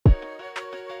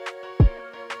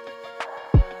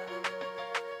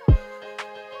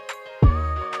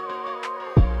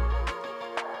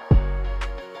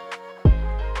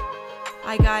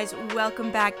Hi guys, welcome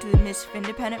back to the Miss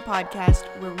Findependent podcast,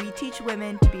 where we teach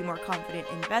women to be more confident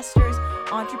investors,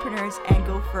 entrepreneurs, and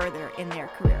go further in their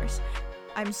careers.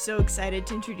 I'm so excited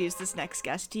to introduce this next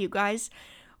guest to you guys.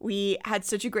 We had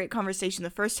such a great conversation the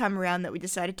first time around that we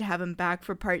decided to have him back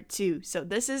for part 2. So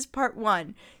this is part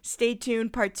 1. Stay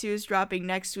tuned. Part 2 is dropping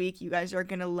next week. You guys are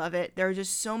going to love it. There are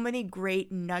just so many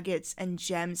great nuggets and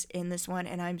gems in this one,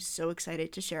 and I'm so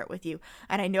excited to share it with you.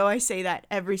 And I know I say that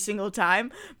every single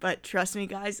time, but trust me,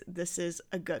 guys, this is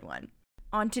a good one.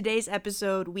 On today's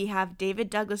episode, we have David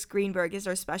Douglas Greenberg as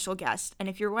our special guest. And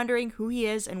if you're wondering who he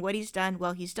is and what he's done,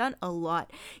 well, he's done a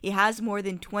lot. He has more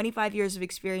than 25 years of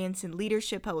experience in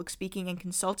leadership, public speaking, and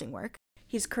consulting work.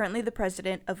 He's currently the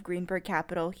president of Greenberg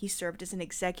Capital. He served as an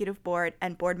executive board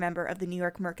and board member of the New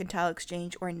York Mercantile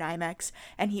Exchange, or NYMEX,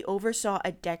 and he oversaw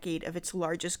a decade of its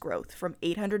largest growth from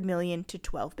 $800 million to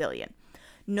 $12 billion.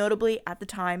 Notably, at the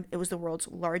time, it was the world's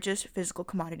largest physical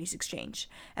commodities exchange.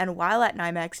 And while at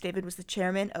NYMEX, David was the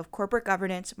chairman of corporate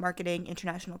governance, marketing,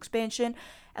 international expansion,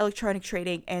 electronic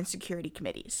trading, and security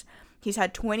committees. He's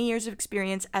had 20 years of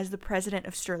experience as the president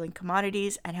of Sterling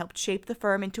Commodities and helped shape the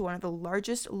firm into one of the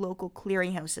largest local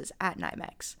clearinghouses at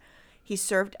NYMEX. He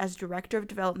served as Director of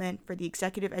Development for the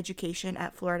Executive Education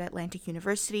at Florida Atlantic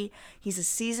University. He's a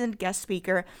seasoned guest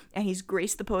speaker, and he's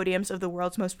graced the podiums of the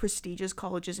world's most prestigious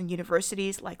colleges and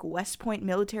universities like West Point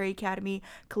Military Academy,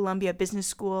 Columbia Business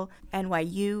School,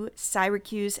 NYU,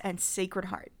 Syracuse, and Sacred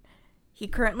Heart. He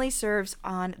currently serves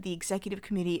on the Executive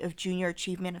Committee of Junior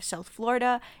Achievement of South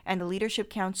Florida and the Leadership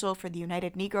Council for the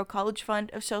United Negro College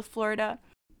Fund of South Florida.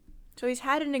 So he's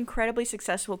had an incredibly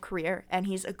successful career, and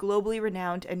he's a globally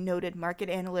renowned and noted market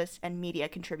analyst and media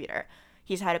contributor.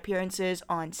 He's had appearances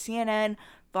on CNN,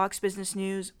 Fox Business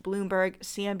News, Bloomberg,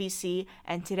 CNBC,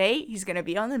 and today he's going to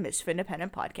be on the Miss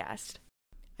Findependent podcast.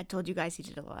 I told you guys he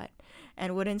did a lot.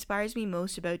 And what inspires me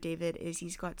most about David is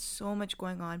he's got so much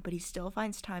going on, but he still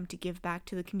finds time to give back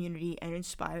to the community and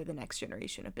inspire the next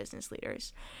generation of business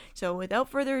leaders. So without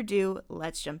further ado,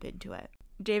 let's jump into it.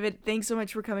 David, thanks so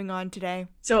much for coming on today.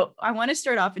 So I want to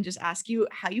start off and just ask you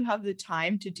how you have the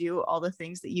time to do all the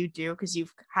things that you do, because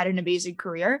you've had an amazing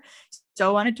career. So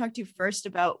I want to talk to you first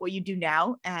about what you do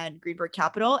now and Greenberg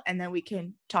Capital, and then we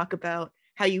can talk about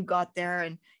how you got there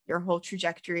and your whole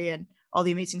trajectory and all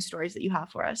the amazing stories that you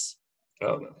have for us.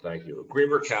 Oh, no, thank you.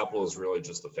 Greenberg Capital is really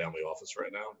just a family office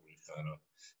right now. We've kind of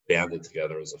banded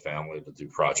together as a family to do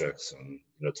projects and,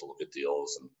 to look at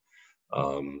deals. And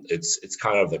it's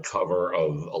kind of the cover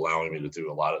of allowing me to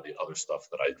do a lot of the other stuff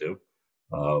that I do,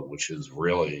 which is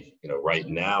really, right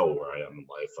now where I am in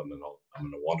life, I'm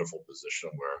in a wonderful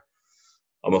position where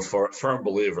I'm a firm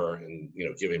believer in,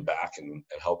 giving back and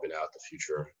helping out the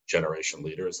future generation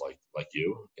leaders like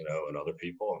you, and other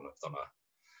people. And I've done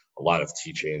a lot of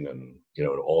teaching and,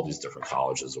 at all these different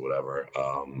colleges or whatever.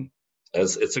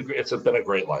 It's been a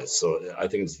great life. So I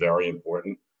think it's very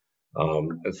important.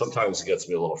 And sometimes it gets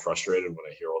me a little frustrated when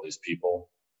I hear all these people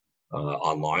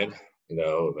online,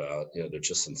 about, they're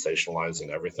just sensationalizing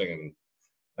everything.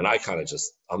 And I kind of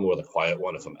I'm more the quiet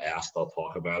one. If I'm asked, I'll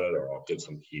talk about it or I'll give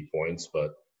some key points.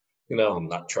 But, I'm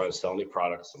not trying to sell any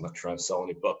products. I'm not trying to sell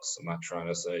any books. I'm not trying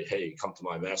to say, hey, come to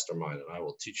my mastermind and I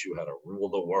will teach you how to rule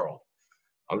the world.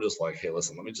 I'm just like, hey,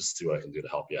 listen, let me just see what I can do to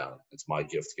help you out. It's my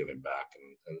gift giving back.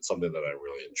 And it's something that I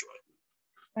really enjoy.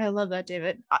 I love that,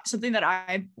 David. Something that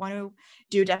I want to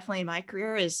do definitely in my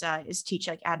career is teach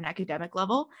at an academic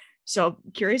level. So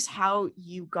curious how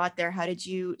you got there. How did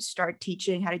you start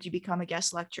teaching? How did you become a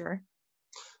guest lecturer?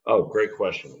 Oh, great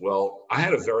question. Well, I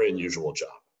had a very unusual job.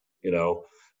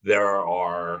 There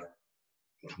are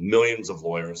millions of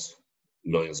lawyers,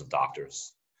 millions of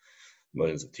doctors,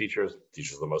 millions of teachers.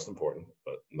 Teachers are the most important,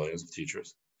 but millions of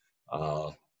teachers,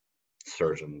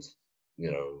 surgeons,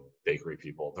 bakery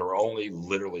people. There were only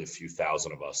literally a few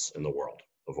thousand of us in the world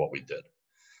of what we did.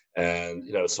 And,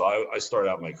 so I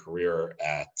started out my career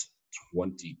at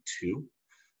 22.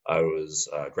 I was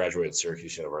graduated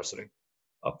Syracuse University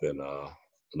up in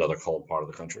another cold part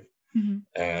of the country.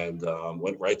 Mm-hmm. And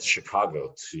went right to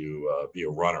Chicago to be a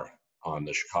runner on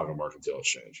the Chicago Mercantile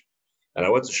Exchange. And I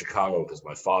went to Chicago because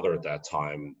my father at that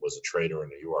time was a trader in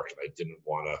New York, and I didn't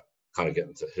want to kind of get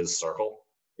into his circle.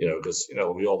 Because,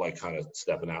 we all like kind of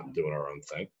stepping out and doing our own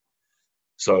thing.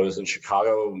 So I was in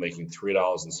Chicago making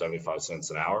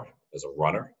 $3.75 an hour as a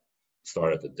runner,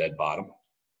 started at the dead bottom,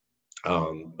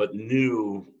 but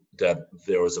knew that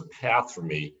there was a path for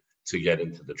me to get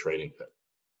into the trading pit.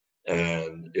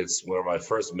 And it's where my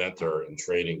first mentor in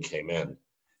trading came in.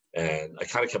 And I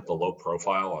kind of kept a low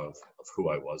profile of who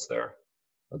I was there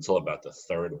until about the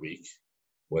third week,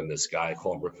 when this guy, I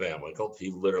call him Rip Van Winkle, he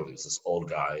literally is this old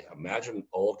guy. Imagine an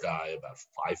old guy, about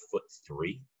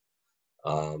 5'3",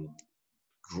 um,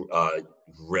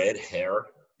 red hair,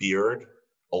 beard,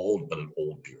 old, but an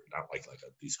old beard, not like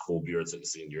these cool beards that you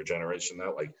see in your generation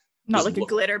now. Like, not like a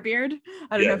glitter beard.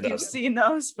 I don't know if you've seen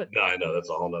those, but no, I know that's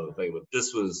a whole nother thing. But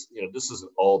this was, this is an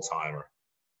old timer,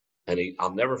 and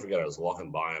I'll never forget. I was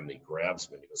walking by him, and he grabs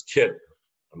me. And he goes, "Kid,"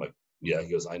 I'm like, "Yeah."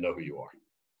 He goes, "I know who you are."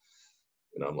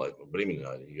 And I'm like, "What do you mean?"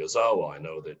 He goes, "Oh, well, I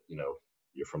know that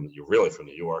you're really from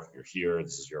New York. You're here.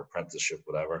 This is your apprenticeship,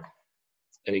 whatever."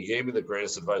 And he gave me the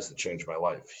greatest advice that changed my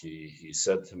life. He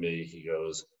said to me, he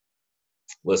goes,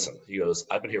 "Listen," he goes,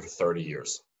 "I've been here for 30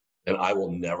 years, and I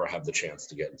will never have the chance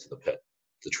to get into the pit,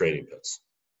 the trading pits."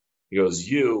 He goes,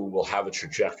 "You will have a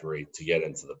trajectory to get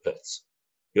into the pits."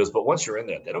 He goes, "But once you're in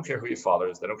there, they don't care who your father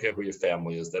is. They don't care who your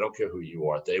family is. They don't care who you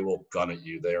are. They will gun at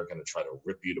you. They are going to try to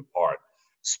rip you apart,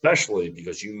 especially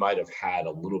because you might have had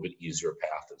a little bit easier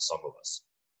path than some of us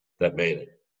that made it."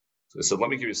 So I said, "Let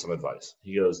me give you some advice."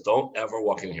 He goes, "Don't ever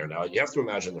walk in here." Now, you have to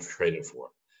imagine the trading floor.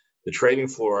 The trading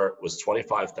floor was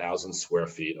 25,000 square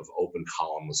feet of open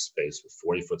columnless space with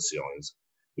 40-foot ceilings,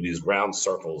 with these round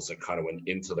circles that kind of went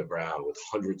into the ground with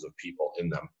hundreds of people in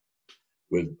them,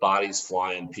 with bodies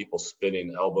flying, people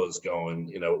spinning, elbows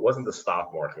going. It wasn't the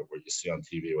stock market where you see on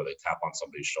TV where they tap on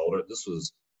somebody's shoulder. This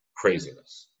was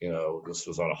craziness. This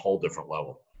was on a whole different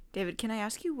level. David, can I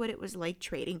ask you what it was like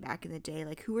trading back in the day?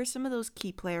 Like, who were some of those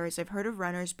key players? I've heard of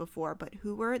runners before, but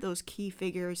who were those key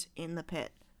figures in the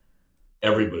pit?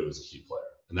 Everybody was a key player.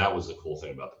 And that was the cool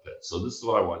thing about the pit. So this is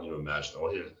what I want you to imagine. I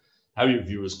want you to have your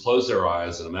viewers close their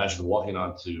eyes and imagine walking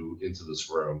into this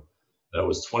room that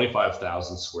was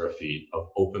 25,000 square feet of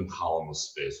open columnless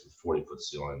space with 40-foot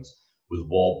ceilings, with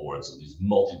wall boards of these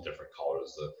multi-different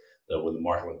colors. That when the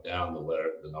market went down,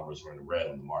 the numbers were in red.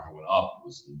 When the market went up, it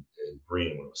was in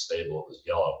green. When it was stable, it was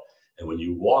yellow. And when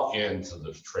you walk into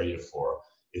the trading floor,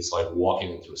 it's like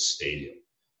walking into a stadium.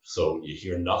 So you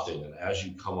hear nothing. And as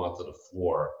you come onto the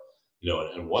floor,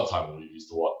 and one time when we used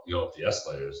to walk, up the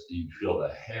escalators, you feel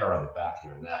the hair on the back of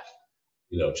your neck,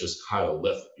 just kind of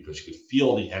lift because you could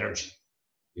feel the energy,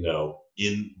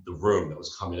 in the room that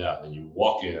was coming out. And you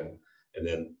walk in, and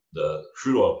then the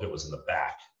crude oil pit was in the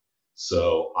back.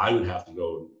 So I would have to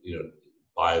go,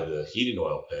 by the heating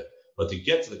oil pit. But to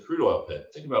get to the crude oil pit,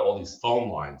 think about all these phone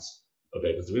lines,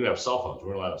 okay? Because we didn't have cell phones. We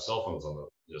weren't allowed to have cell phones on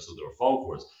so there were phone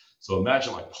cords. So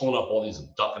imagine like pulling up all these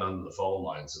and ducking under the phone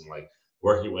lines and like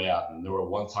working your way out. And there were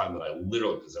one time that I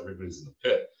literally, because everybody's in the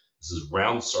pit, this is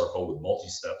round circle with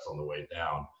multi-steps on the way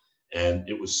down. And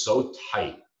it was so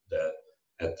tight that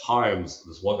at times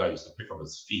this one guy used to pick up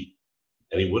his feet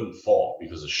and he wouldn't fall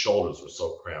because his shoulders were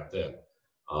so cramped in.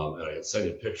 And I could send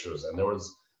you pictures. And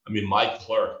my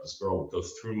clerk, this girl would go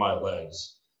through my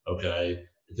legs, okay,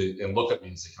 and look at me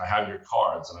and say, "Can I have your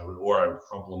cards?" And I would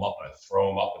crumple them up and I'd throw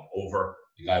them up and over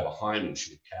the guy behind me, and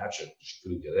she would catch it. She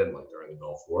couldn't get in like during the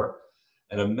Gulf War.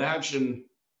 And imagine,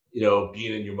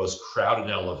 being in your most crowded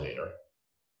elevator,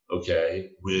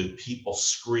 okay, with people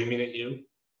screaming at you,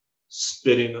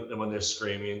 spitting when they're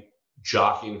screaming,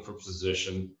 jockeying for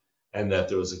position, and that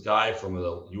there was a guy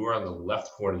you were on the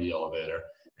left corner of the elevator,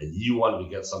 and you wanted to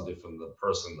get something from the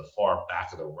person in the far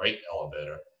back of the right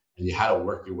elevator, and you had to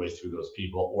work your way through those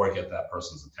people or get that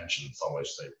person's attention in some way,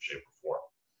 shape, or form.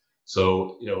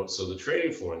 So, so the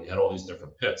trading floor, and you had all these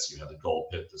different pits. You had the gold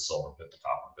pit, the silver pit, the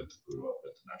copper pit, the crude oil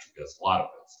pit, the natural gas, a lot of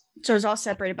pits. So it's all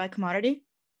separated by commodity?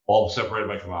 All separated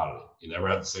by commodity. You never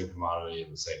had the same commodity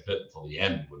in the same pit until the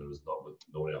end when there was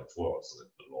nobody on the floor, so they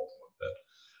put it all in one pit.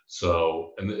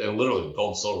 So, and literally the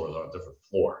gold and silver was on a different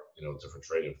floor, different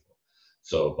trading floor.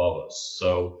 So above us.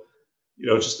 So,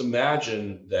 just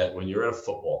imagine that when you're at a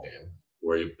football game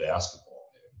or a basketball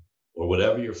game or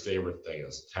whatever your favorite thing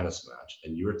is, a tennis match,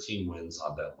 and your team wins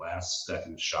on that last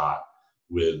second shot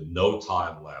with no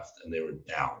time left and they were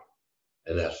down,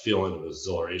 and that feeling of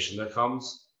exhilaration that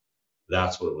comes,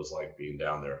 that's what it was like being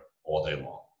down there all day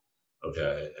long.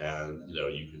 Okay. And,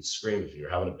 you could scream if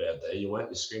you're having a bad day, you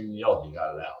screamed and yelled, you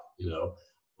got it out,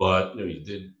 but, you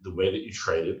did the way that you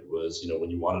traded was,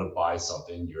 when you wanted to buy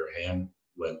something, your hand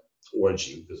went towards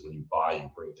you, because when you buy,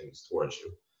 you bring things towards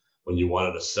you. When you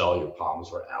wanted to sell, your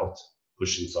palms were out,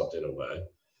 pushing something away.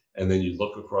 And then you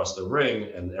look across the ring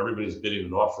and everybody's bidding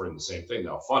and offering the same thing.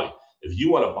 Now, funny, if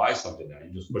you want to buy something now,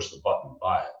 you just push the button and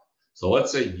buy it. So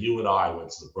let's say you and I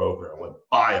went to the broker and went,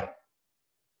 "Buy it."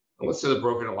 And let's say the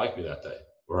broker didn't like me that day,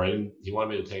 or he wanted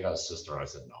me to take out his sister, and I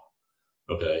said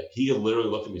no. Okay, he could literally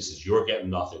look at me and says, "You're getting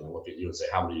nothing," and look at you and say,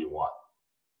 "How many do you want?"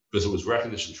 Because it was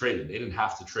recognition trading. They didn't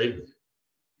have to trade with you.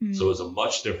 Mm-hmm. So it was a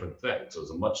much different thing. So it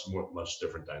was a much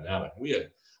different dynamic.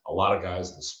 a lot of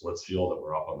guys in the sports field that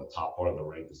were up on the top part of the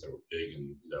ring because they were big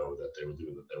and, that they were the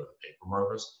paper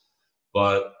markers.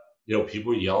 But,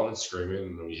 people were yelling and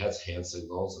screaming, and we had hand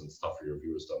signals and stuff for your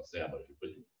viewers to understand. But if you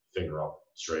put your finger up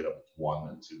straight up, it's 1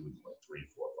 and 2, and like 3,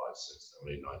 4, 5, 6,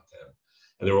 7, 8, 9, 10.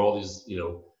 And there were all these,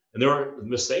 and there were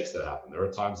mistakes that happened. There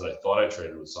were times that I thought I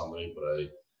traded with somebody, but I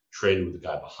traded with the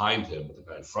guy behind him, but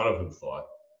the guy in front of him thought,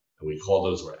 and we called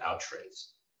those were out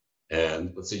trades.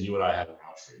 And let's say you and I had an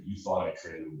out trade. You thought I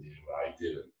traded with you, but I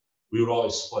didn't. We would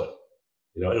always split it.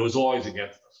 It was always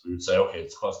against us. We would say, okay,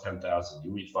 it's cost 10,000.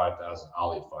 You eat 5,000.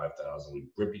 I'll eat 5,000. We'd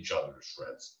rip each other to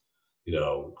shreds.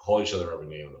 Call each other every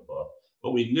name in the book.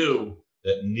 But we knew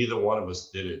that neither one of us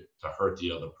did it to hurt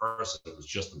the other person. It was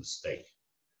just a mistake.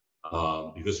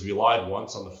 Because if you lied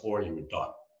once on the floor, you were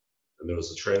done. And there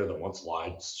was a trader that once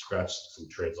lied, scratched some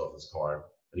trades off his card,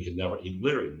 and he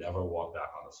literally never walked back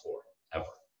on the floor ever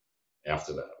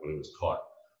after that when he was caught.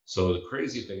 So the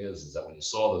crazy thing is that when you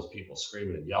saw those people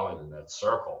screaming and yelling in that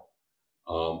circle,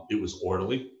 it was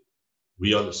orderly.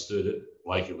 We understood it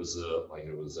like it was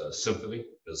a symphony.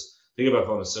 Because think about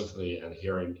going to symphony and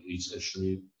hearing each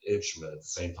instrument at the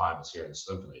same time as hearing a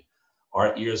symphony.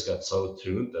 Our ears got so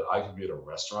tuned that I could be at a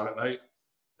restaurant at night,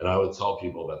 and I would tell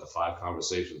people about the 5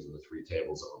 conversations and the 3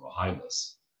 tables that were behind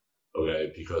us.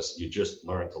 Okay, because you just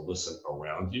learned to listen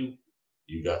around you.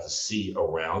 You got to see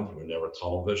around. You were never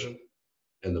tunnel vision.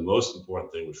 And the most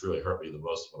important thing, which really hurt me the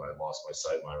most when I lost my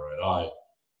sight in my right eye,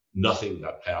 nothing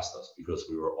got past us because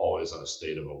we were always in a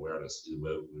state of awareness,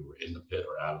 whether we were in the pit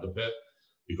or out of the pit.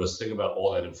 Because think about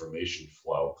all that information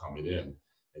flow coming in,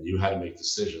 and you had to make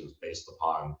decisions based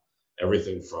upon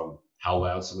everything from how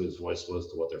loud somebody's voice was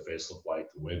to what their face looked like,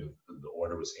 the way the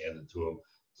order was handed to him,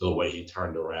 to the way he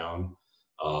turned around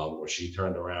or she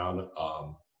turned around.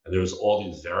 And there was all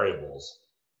these variables,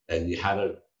 and you had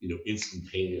to,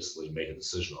 instantaneously make a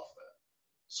decision off that.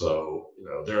 So,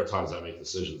 there are times I make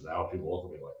decisions now, people look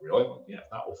at me like, really? Yeah, if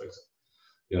not, we'll fix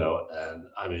it. And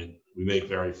I mean, we make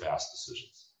very fast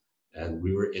decisions. And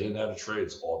we were in and out of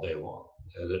trades all day long.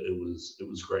 And it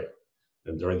was great.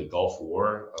 And during the Gulf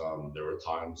War, there were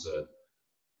times that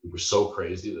we were so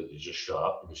crazy that you just shut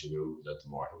up because you knew that the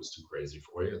market was too crazy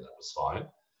for you, and that was fine.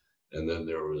 And then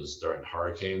during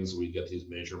hurricanes, we get these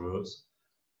major moves,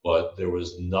 but there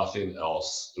was nothing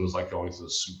else. It was like going to the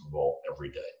Super Bowl every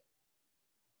day.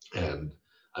 And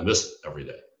I missed it every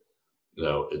day,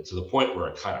 to the point where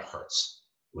it kind of hurts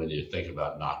when you think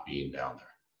about not being down there.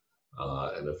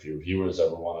 And if your viewers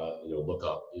ever want to, look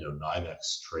up,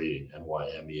 NYMEX trading,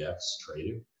 NYMEX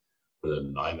trading, for the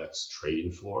NYMEX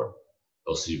trading floor,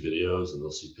 they'll see videos and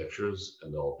they'll see pictures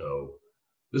and they'll go,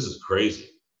 this is crazy.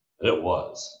 And it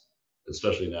was,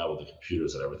 especially now with the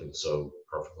computers and everything so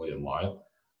perfectly in line,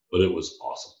 but it was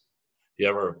awesome.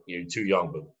 You're too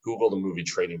young, but Google the movie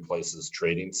Trading Places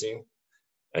trading scene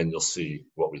and you'll see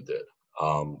what we did.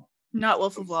 Not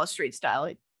Wolf of Wall Street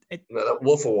style.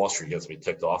 Wolf of Wall Street gets me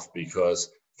ticked off because,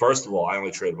 first of all, I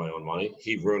only traded my own money.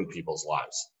 He ruined people's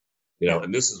lives,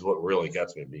 and this is what really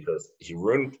gets me because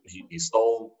he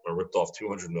stole or ripped off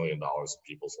 $200 million of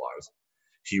people's lives.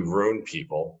 He ruined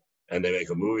people, and they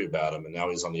make a movie about him, and now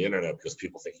he's on the internet because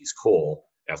people think he's cool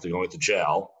after going to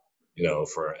jail,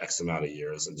 for X amount of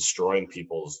years and destroying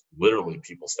literally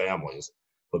people's families.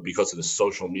 But because of the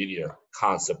social media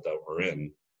concept that we're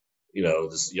in,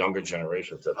 this younger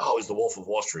generation said, oh, he's the Wolf of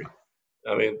Wall Street.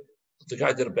 I mean, the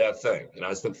guy did a bad thing.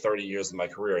 I spent 30 years in my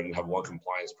career. I didn't have one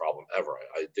compliance problem ever.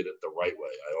 I did it the right way.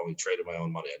 I only traded my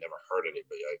own money. I never hurt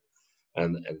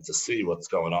anybody. And to see what's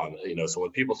going on, so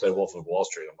when people say Wolf of Wall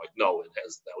Street, I'm like, no,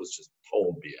 that was just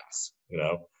total BS,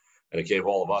 and it gave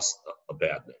all of us a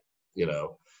bad name,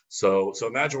 So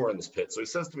imagine we're in this pit. So he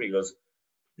says to me, he goes,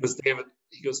 David,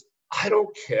 I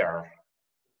don't care.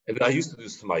 And I used to do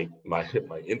this to my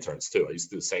interns too. I used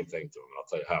to do the same thing to them. And I'll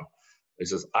tell you how. He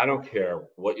says, I don't care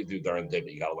what you do during the day,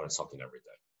 but you got to learn something every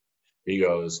day. He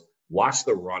goes, watch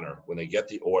the runner when they get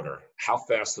the order. How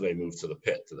fast do they move to the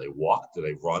pit? Do they walk? Do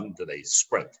they run? Do they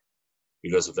sprint?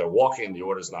 Because if they're walking, the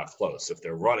order's not close. If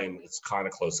they're running, it's kind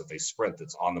of close. If they sprint,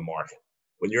 it's on the market.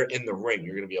 When you're in the ring,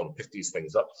 you're going to be able to pick these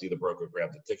things up, see the broker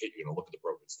grab the ticket. You're going to look at the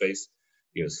broker's face.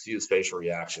 You're going to see his facial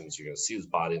reactions. You're going to see his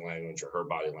body language or her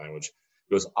body language.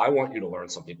 He goes, I want you to learn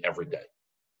something every day.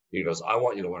 He goes, I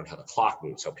want you to learn how the clock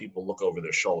moves, how people look over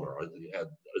their shoulder.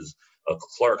 Is a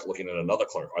clerk looking at another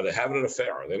clerk? Are they having an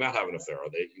affair? Are they not having an affair? Are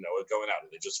they, going out? Are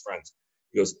they just friends?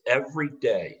 He goes, every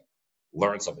day,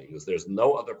 learn something. He goes, there's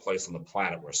no other place on the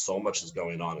planet where so much is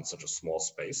going on in such a small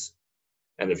space.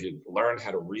 And if you learn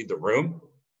how to read the room,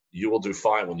 you will do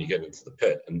fine when you get into the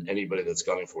pit. And anybody that's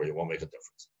gunning for you won't make a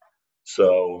difference.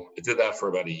 So I did that for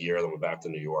about a year. Then went back to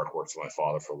New York, worked for my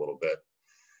father for a little bit.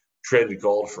 traded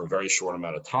gold for a very short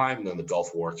amount of time. And then the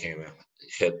Gulf War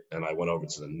hit, and I went over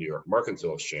to the New York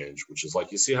Mercantile Exchange, which is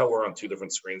like, you see how we're on two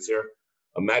different screens here?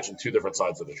 Imagine two different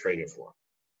sides of the trading floor.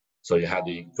 So you had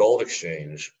the gold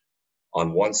exchange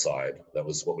on one side, that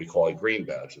was what we call a green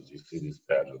badge. As you see these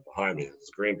badges behind me, it's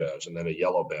a green badge, and then a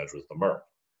yellow badge was the Merc.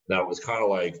 Now, it was kind of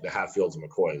like the Hatfields and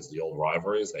McCoys, the old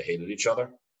rivalries. They hated each other.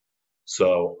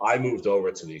 So I moved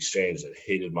over to the exchange that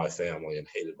hated my family and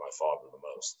hated my father the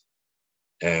most.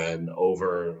 And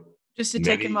over just to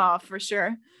take him off, for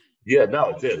sure. Yeah, no,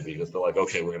 it did, because they're like,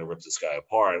 okay, we're going to rip this guy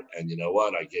apart. And you know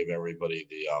what? I gave everybody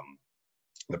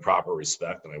the proper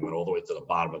respect, and I went all the way to the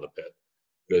bottom of the pit,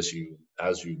 because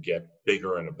as you get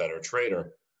bigger and a better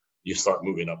trader, you start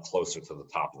moving up closer to the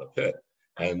top of the pit.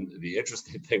 And the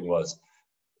interesting thing was,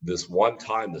 this one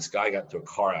time, this guy got into a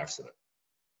car accident.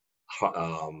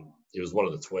 He was one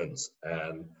of the twins,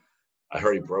 and I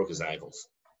heard he broke his ankles.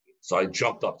 So I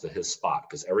jumped up to his spot,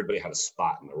 because everybody had a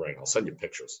spot in the ring. I'll send you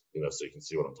pictures, so you can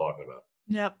see what I'm talking about.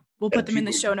 Yep. We'll put them in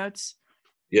the show notes.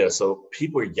 Yeah. So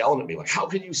people are yelling at me like, how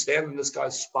can you stand in this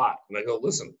guy's spot? And I go,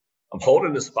 listen, I'm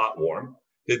holding his spot warm.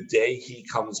 The day he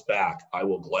comes back, I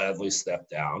will gladly step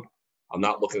down. I'm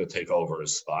not looking to take over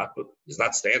his spot, but he's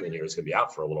not standing here. He's going to be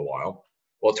out for a little while.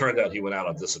 Well, it turned out he went out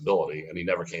on disability, and he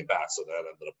never came back. So that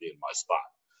ended up being my spot.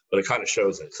 But it kind of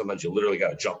shows that sometimes you literally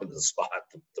got to jump into the spot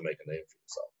to make a name for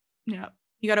yourself. Yeah.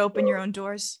 You got to open your own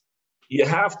doors. You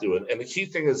have to. And the key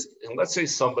thing is, and let's say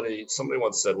somebody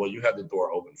once said, well, you had the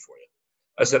door open for you.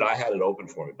 I said, I had it open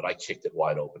for me, but I kicked it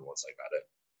wide open once I got it.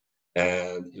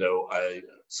 And,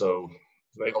 so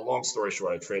to make a long story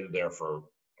short, I traded there for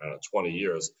 20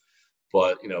 years.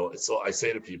 But, so I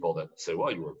say to people that say,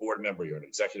 well, you were a board member, you're an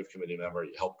executive committee member,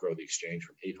 you helped grow the exchange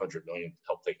from 800 million to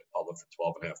help take it public for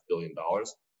 $12.5 billion.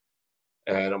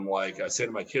 And I'm like, I say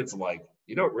to my kids, I'm like,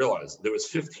 you don't realize there was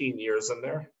 15 years in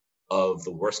there of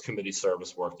the worst committee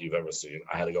service work that you've ever seen.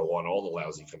 I had to go on all the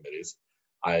lousy committees.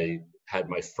 I had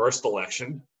my first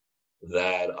election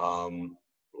that,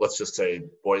 let's just say,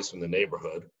 boys from the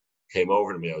neighborhood came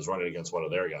over to me. I was running against one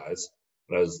of their guys,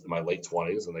 and I was in my late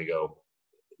 20s, and they go,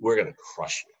 we're going to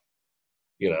crush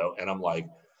you, and I'm like,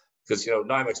 because,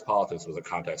 NYMEX politics was a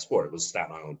contact sport. It was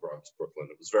Staten Island, Bronx, Brooklyn.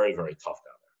 It was very, very tough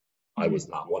down there. Mm-hmm. I was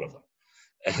not one of them.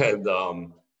 And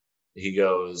he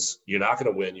goes, you're not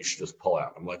going to win. You should just pull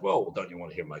out. I'm like, well, don't you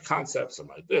want to hear my concepts and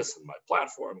my this and my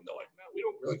platform? And they're like, no, we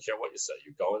don't really care what you say.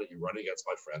 You're running against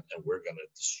my friend, and we're going to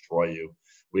destroy you.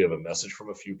 We have a message from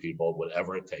a few people.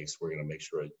 Whatever it takes, we're going to make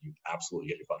sure you absolutely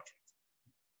get your butt kicked.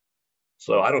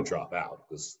 So I don't drop out,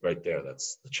 because right there,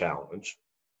 that's the challenge.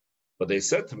 But they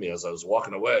said to me as I was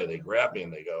walking away, they grabbed me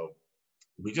and they go,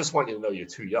 we just want you to know you're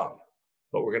too young,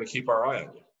 but we're going to keep our eye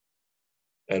on you.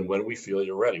 And when we feel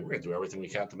you're ready, we're going to do everything we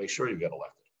can to make sure you get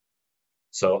elected.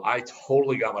 So I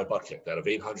totally got my butt kicked. Out of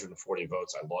 840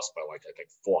 votes, I lost by I think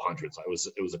 400. So it was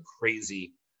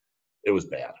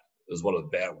bad. It was one of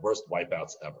the worst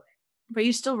wipeouts ever. But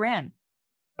you still ran.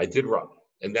 I did run.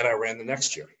 And then I ran the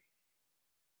next year.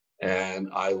 And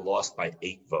I lost by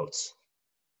 8 votes.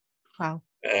 Wow.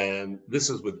 And this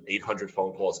is with 800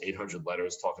 phone calls, 800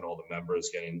 letters, talking to all the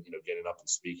members, getting up and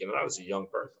speaking. And I was a young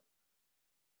person.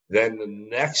 Then the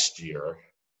next year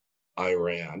I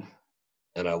ran,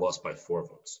 and I lost by 4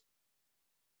 votes.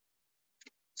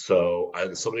 So I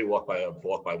had somebody walk by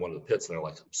one of the pits, and they're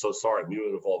like, I'm so sorry, we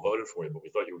would have all voted for you, but we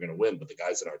thought you were going to win. But the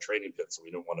guy's in our training pit, so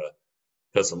we didn't want to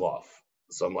piss him off.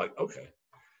 So I'm like, okay.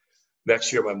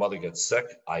 Next year, my mother gets sick.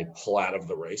 I pull out of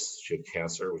the race. She had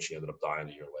cancer, which she ended up dying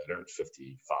a year later at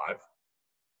 55.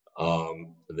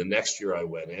 The next year I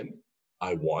went in,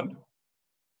 I won.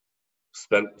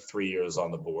 Spent 3 years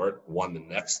on the board, won the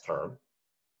next term.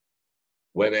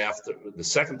 Went after the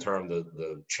second term,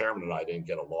 the chairman and I didn't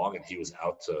get along, and he was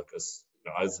out because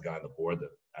I was the guy on the board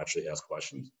that actually asked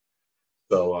questions.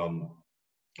 So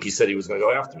he said he was going to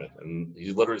go after me. And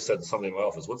he literally said to somebody in my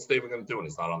office, what's David going to do when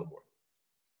he's not on the board?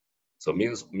 So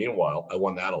meanwhile, I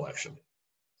won that election.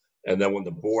 And then when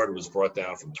the board was brought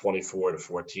down from 24 to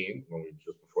 14,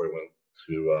 just before we went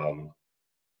to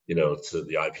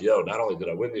the IPO, not only did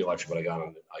I win the election, but I got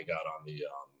on the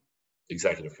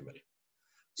executive committee.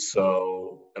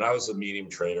 So, and I was a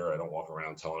medium trader. I don't walk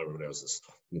around telling everybody I was this,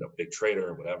 big trader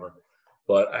or whatever.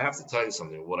 But I have to tell you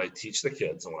something. What I teach the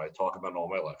kids and what I talk about in all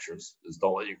my lectures is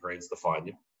don't let your grades define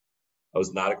you. I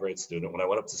was not a great student. When I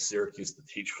went up to Syracuse to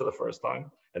teach for the first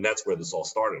time, and that's where this all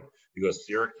started, because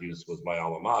Syracuse was my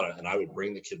alma mater, and I would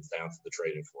bring the kids down to the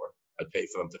trading floor. I'd pay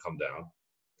for them to come down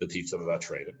to teach them about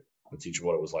trading and teach them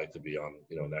what it was like to be on,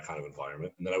 in that kind of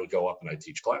environment. And then I would go up and I'd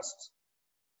teach classes.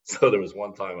 So there was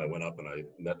one time I went up and I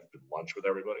met for lunch with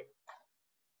everybody,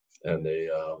 and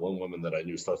one woman that I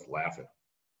knew starts laughing.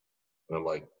 And I'm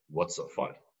like, what's so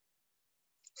funny?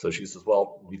 So she says,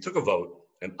 well, we took a vote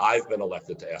and I've been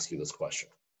elected to ask you this question.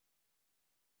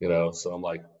 So I'm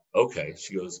like, okay.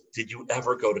 She goes, did you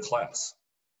ever go to class?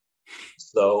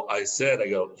 So I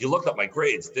go, you looked up my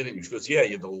grades, didn't you? She goes, yeah,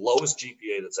 you're the lowest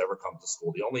GPA that's ever come to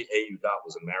school. The only A you got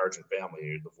was in marriage and family, and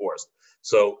you're divorced.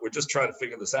 So we're just trying to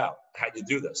figure this out. How'd you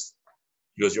do this?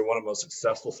 She goes, you're one of the most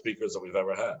successful speakers that we've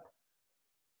ever had.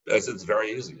 I said, it's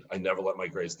very easy. I never let my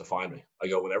grades define me. I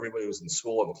go, when everybody was in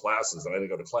school and the classes and I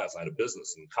didn't go to class, I had a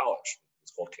business in college.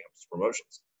 It's called Campus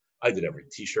Promotions. I did every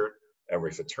t-shirt,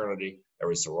 every fraternity,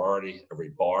 every sorority, every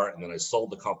bar. And then I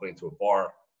sold the company to a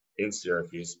bar in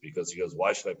Syracuse because he goes,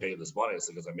 why should I pay you this money? I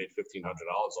said, because I made $1,500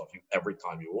 off you every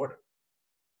time you order.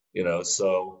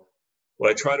 So what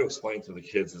I try to explain to the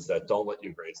kids is that don't let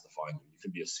your grades define you. You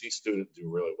can be a C student, do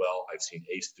really well. I've seen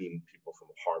A student people from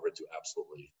Harvard do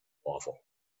absolutely awful.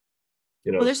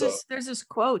 Well, there's this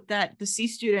quote that the C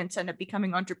students end up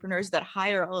becoming entrepreneurs that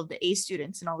hire all of the A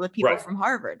students and all the people from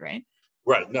Harvard, right?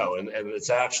 Right. No, and it's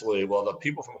actually, well, the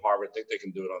people from Harvard think they can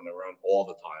do it on their own all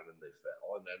the time and they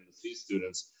fail. And then the C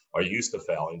students are used to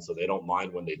failing, so they don't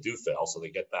mind when they do fail. So they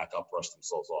get back up, brush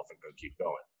themselves off, and go keep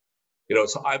going.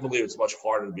 So I believe it's much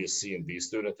harder to be a C and B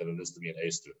student than it is to be an A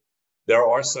student. There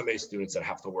are some A students that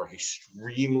have to work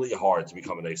extremely hard to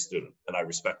become an A student, and I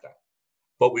respect that.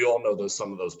 But we all know there's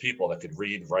some of those people that could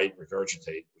read, write,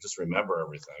 regurgitate, just remember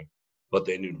everything, but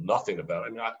they knew nothing about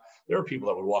it. There are people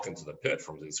that would walk into the pit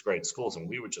from these great schools and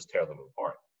we would just tear them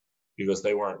apart because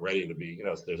they weren't ready to be,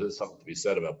 there's something to be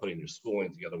said about putting your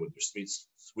schooling together with your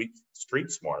sweet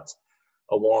street smarts,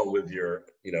 along with your,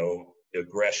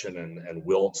 aggression and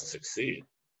will to succeed,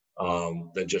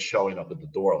 than just showing up at the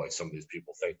door like some of these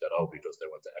people think that, because they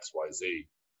went to XYZ,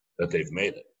 that they've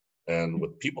made it. And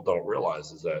what people don't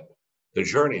realize is that the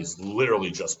journey is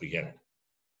literally just beginning.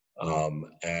 And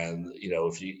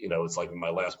if it's like in my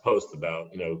last post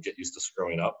about, get used to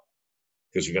screwing up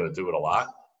because you're going to do it a lot.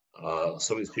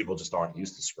 Some of these people just aren't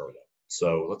used to screwing up.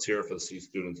 So let's hear it for the C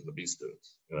students and the B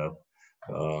students,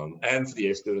 and for the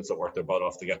A students that work their butt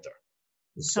off to get there.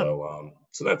 So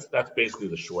that's basically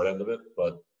the short end of it.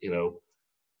 But, so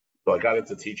I got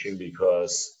into teaching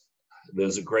because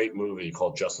there's a great movie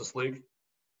called Justice League.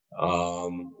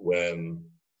 When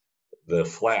the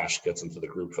Flash gets into the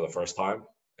group for the first time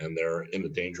and they're in a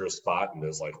dangerous spot and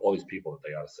there's like all these people that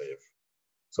they got to save.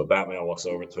 So Batman walks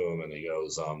over to him and he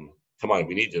goes, come on,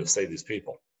 we need you to save these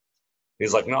people.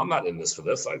 He's like, no, I'm not in this for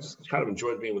this. I just kind of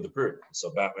enjoyed being with the group.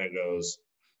 So Batman goes,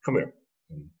 come here.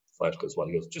 And Flash goes, what?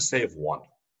 He goes, just save one.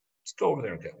 Just go over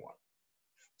there and get one.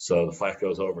 So the Flash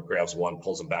goes over, grabs one,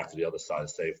 pulls him back to the other side of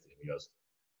safety. And he goes,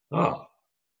 oh.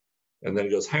 And then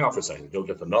he goes, hang on for a second, go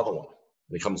get another one.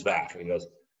 And he comes back and he goes,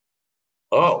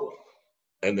 oh.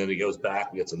 And then he goes back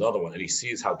and gets another one and he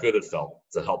sees how good it felt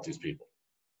to help these people.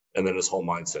 And then his whole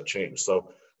mindset changed.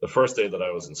 So the first day that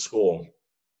I was in school,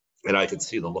 and I could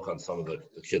see the look on some of the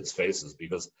kids' faces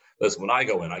because listen, when I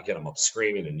go in, I get them up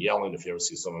screaming and yelling. If you ever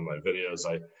see some of my videos,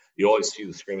 you always see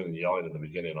the screaming and yelling in the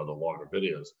beginning of the longer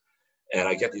videos. And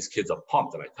I get these kids up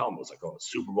pumped and I tell them it was like going to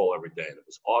Super Bowl every day and it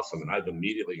was awesome. And I've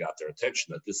immediately got their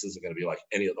attention that this isn't going to be like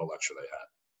any other lecture they had.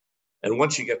 And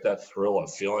once you get that thrill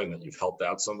of feeling that you've helped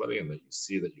out somebody and that you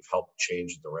see that you've helped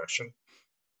change the direction,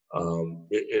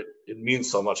 it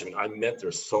means so much. I mean, I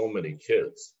mentor so many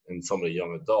kids and so many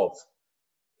young adults,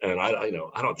 and I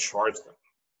don't charge them.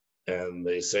 And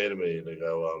they say to me, they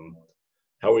go,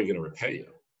 how are we going to repay you?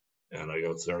 And I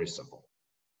go, it's very simple.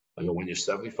 I go, when you're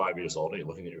 75 years old and you're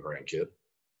looking at your grandkid,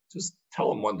 just tell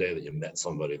them one day that you met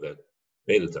somebody that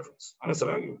made a difference. And I said,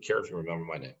 I don't even care if you remember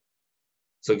my name.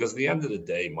 So, because at the end of the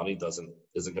day, money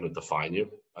isn't going to define you.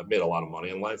 I've made a lot of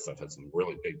money in life. I've had some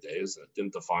really big days, and it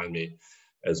didn't define me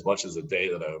as much as the day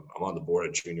that I'm on the board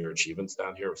of Junior Achievements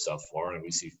down here of South Florida, and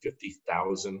we see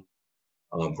 50,000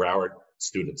 Broward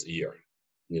students a year.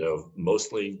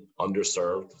 Mostly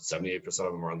underserved. 78%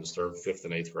 of them are underserved, 5th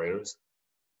and 8th graders.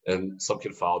 And some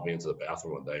kid followed me into the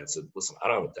bathroom one day and said, listen, I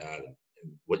don't have a dad, and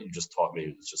what you just taught me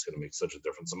is just going to make such a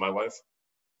difference in my life.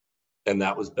 And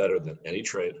that was better than any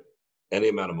trade, any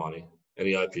amount of money,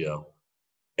 any IPO,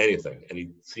 anything,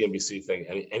 any CNBC thing,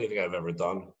 anything I've ever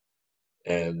done.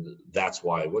 And that's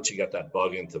why once you get that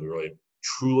bug in to really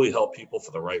truly help people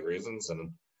for the right reasons,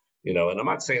 and and I'm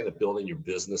not saying that building your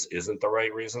business isn't the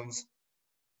right reasons,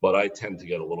 but I tend to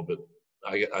get a little bit,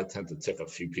 I tend to tick a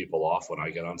few people off when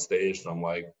I get on stage, and I'm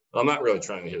like, I'm not really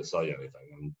trying to sell you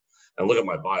anything. And look at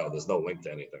my bio, there's no link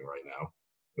to anything right now.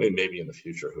 I mean, maybe in the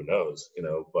future, who knows,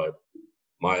 but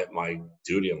my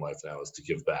duty in life now is to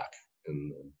give back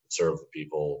and serve the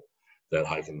people that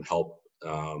I can help.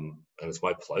 And it's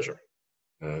my pleasure.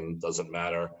 And it doesn't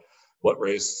matter what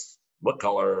race, what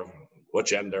color, what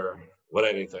gender, what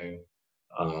anything.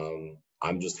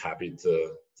 I'm just happy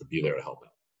to be there to help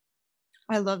out.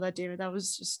 I love that, David. That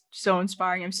was just so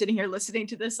inspiring. I'm sitting here listening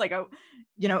to this, like,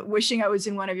 wishing I was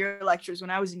in one of your lectures when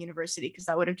I was in university, because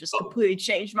that would have just completely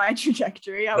changed my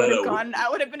trajectory. I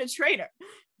would have been a trainer.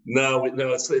 No,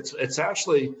 it's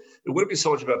actually, it wouldn't be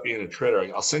so much about being a trainer.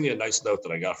 I'll send you a nice note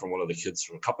that I got from one of the kids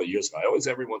from a couple of years ago. I always,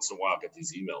 every once in a while, get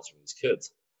these emails from these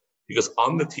kids, because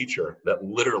I'm the teacher that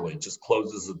literally just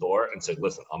closes the door and said,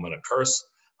 listen, I'm going to curse.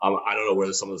 I don't know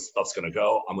where some of this stuff's going to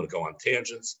go. I'm going to go on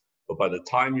tangents. But by the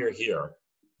time you're here,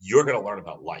 you're going to learn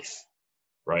about life,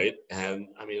 right? And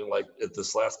I mean, like at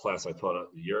this last class I taught a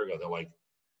year ago, they're like,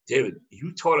 David,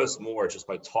 you taught us more just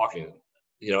by talking,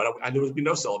 and there would be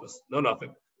no syllabus, no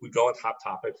nothing. We go on hot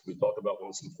topics. We talk about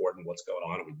what's important, what's going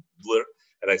on.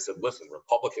 And I said, listen,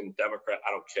 Republican, Democrat,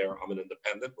 I don't care. I'm an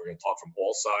independent. We're going to talk from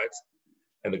all sides.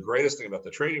 And the greatest thing about the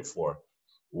training floor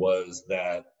was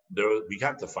that we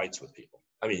got into fights with people.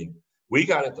 I mean, we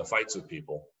got into fights with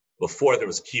people before there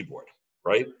was a keyboard,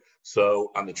 right?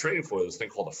 So on the training floor, there's this thing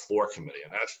called a floor committee.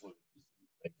 And actually,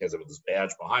 because of this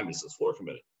badge behind me says floor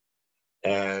committee.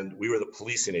 And we were the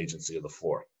policing agency of the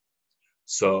floor.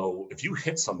 So if you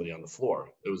hit somebody on the floor,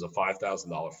 it was a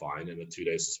 $5,000 fine and a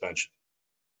 2-day suspension.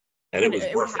 And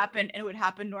it would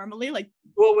happen normally, like,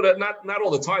 well, not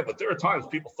all the time, but there are times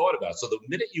people thought about it. So the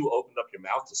minute you opened up your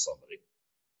mouth to somebody,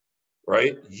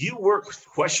 right, you were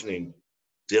questioning,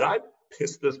 did I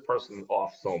piss this person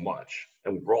off so much?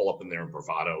 And we roll up in there in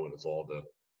bravado, and it's all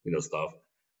the stuff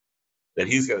that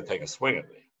he's going to take a swing at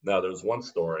me. Now, there's one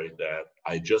story that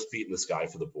I just beaten this guy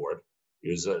for the board. He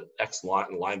was an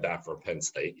ex-linebacker for Penn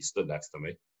State. He stood next to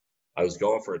me. I was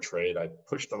going for a trade. I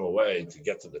pushed him away to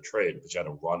get to the trade because you had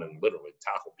to run and literally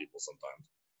tackle people sometimes.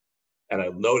 And I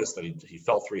noticed that he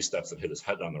fell 3 steps and hit his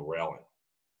head on the railing.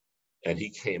 And he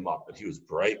came up, and he was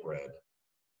bright red.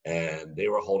 And they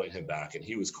were holding him back. And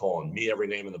he was calling me every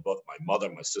name in the book, my mother,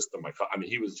 my sister,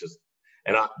 he was just,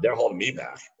 and they're holding me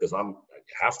back because I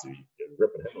have to, you're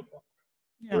ripping him apart.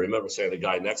 Yeah. I remember saying to the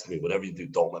guy next to me, whatever you do,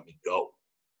 don't let me go.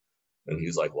 And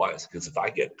he's like, why? Because if I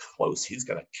get close, he's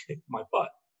going to kick my butt.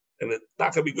 And it's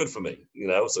not going to be good for me,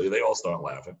 So they all start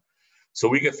laughing. So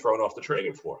we get thrown off the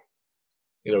trading floor.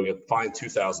 We get fined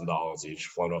 $2,000 each,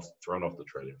 thrown off the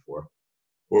trading floor.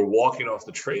 We're walking off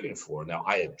the trading floor. Now,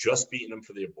 I had just beaten him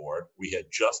for the award. We had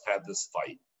just had this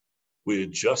fight. We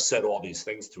had just said all these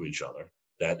things to each other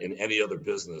that in any other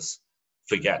business,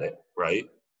 forget it, right?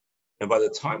 And by the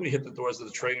time we hit the doors of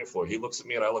the trading floor, he looks at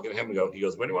me and I look at him and he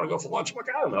goes, where do you want to go for lunch? I'm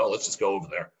like, I don't know. Let's just go over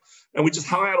there. And we just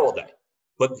hung out all day.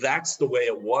 But that's the way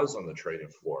it was on the trading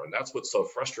floor. And that's what's so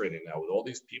frustrating now with all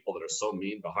these people that are so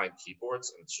mean behind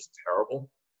keyboards. And it's just terrible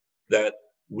that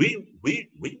we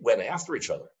went after each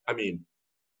other. I mean,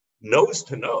 nose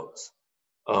to nose,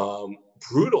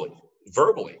 brutally,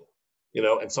 verbally,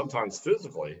 and sometimes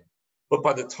physically. But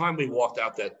by the time we walked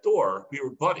out that door, we were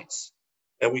buddies.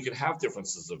 And we could have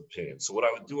differences of opinion. So what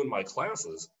I would do in my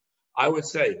classes, I would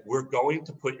say, we're going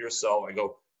to put yourself, I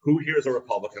go, who here is a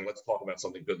Republican? Let's talk about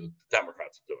something good that the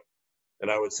Democrats are doing.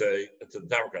 And I would say to the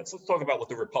Democrats, let's talk about what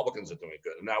the Republicans are doing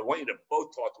good. And now I want you to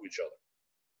both talk to each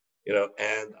other.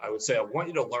 And I would say, I want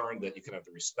you to learn that you can have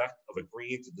the respect of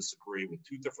agreeing to disagree with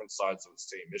 2 different sides of the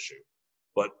same issue.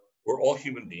 But we're all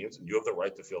human beings, and you have the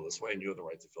right to feel this way, and you have the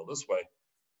right to feel this way.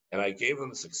 And I gave them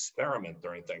this experiment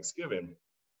during Thanksgiving.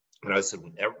 And I said,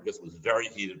 because it was very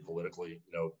heated politically,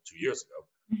 2 years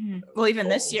ago. Mm-hmm. Well, even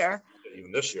this year.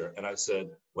 And I said,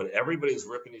 when everybody's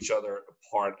ripping each other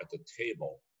apart at the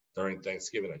table during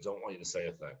Thanksgiving, I don't want you to say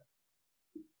a thing.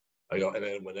 I go, and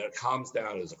then when it calms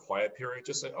down, there's a quiet period,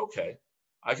 just say, okay,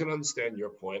 I can understand your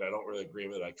point. I don't really agree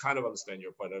with it. I kind of understand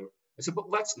your point. I said, but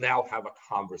let's now have a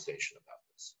conversation about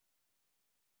this.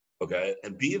 Okay.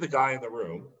 And be the guy in the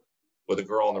room or the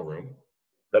girl in the room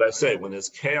that I say, when there's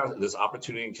chaos, there's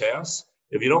opportunity in chaos.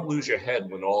 If you don't lose your head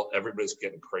when everybody's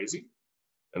getting crazy,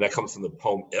 and that comes from the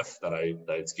poem "If" that I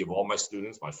give all my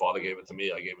students. My father gave it to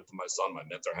me. I gave it to my son. My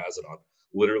mentor has it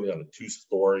literally on a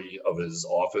 2-story of his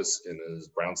office in his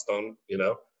brownstone.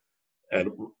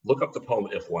 And look up the poem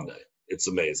 "If" one day. It's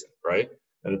amazing, right?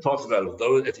 And it talks about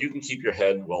if you can keep your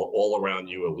head while all around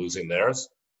you are losing theirs,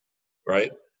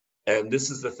 right? And this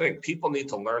is the thing: people need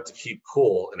to learn to keep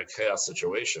cool in a chaos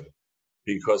situation.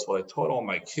 Because what I taught all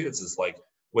my kids is like,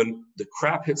 when the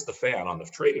crap hits the fan on the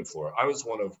trading floor, I was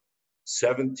one of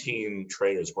 17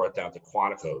 traders brought down to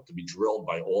Quantico to be drilled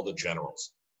by all the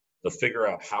generals to figure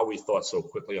out how we thought so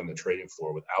quickly on the trading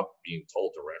floor without being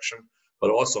told direction,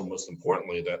 but also, most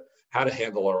importantly, that how to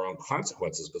handle our own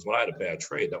consequences. Because when I had a bad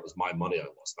trade, that was my money I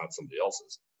lost, not somebody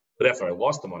else's. But after I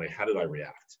lost the money, how did I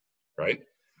react, right?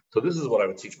 So this is what I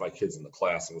would teach my kids in the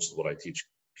class, and which is what I teach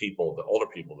people, the older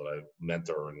people that I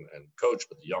mentor and coach,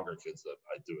 but the younger kids that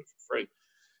I do it for free,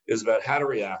 is about how to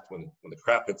react when the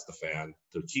crap hits the fan,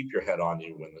 to keep your head on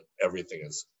you when everything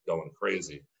is going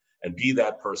crazy, and be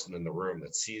that person in the room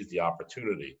that sees the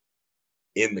opportunity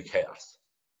in the chaos.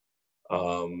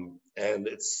 And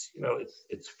it's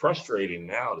frustrating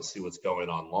now to see what's going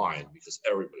online because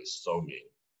everybody's so mean.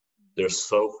 They're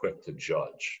so quick to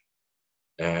judge.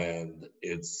 And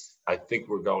I think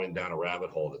we're going down a rabbit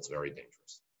hole that's very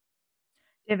dangerous.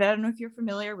 David, I don't know if you're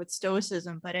familiar with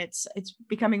Stoicism, but it's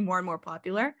becoming more and more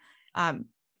popular,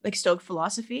 like Stoic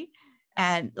philosophy.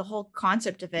 And the whole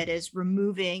concept of it is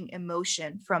removing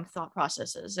emotion from thought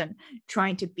processes and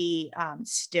trying to be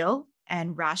still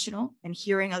and rational and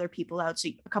hearing other people out. So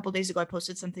a couple of days ago, I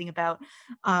posted something about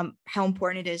how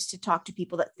important it is to talk to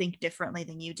people that think differently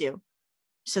than you do.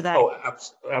 So that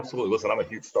absolutely. Listen, I'm a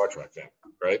huge Star Trek fan,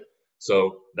 right?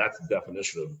 So that's the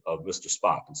definition of Mr.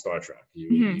 Spock in Star Trek.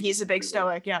 He's a big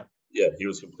stoic, yeah. Yeah, he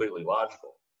was completely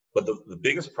logical. But the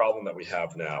biggest problem that we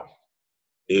have now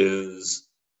is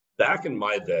back in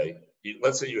my day,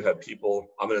 let's say you had people,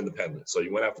 I'm an independent, so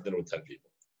you went out to dinner with 10 people.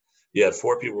 You had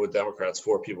 4 people with Democrats,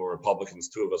 4 people were Republicans,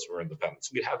 2 of us were independents.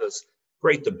 We'd have this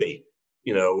great debate,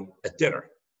 at dinner.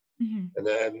 Mm-hmm. And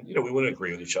then, we wouldn't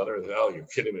agree with each other. And, oh, you're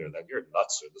kidding me, or that you're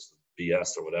nuts, or this is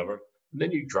BS, or whatever. And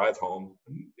then you drive home,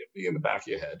 and it'd be in the back of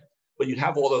your head. But you'd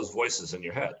have all those voices in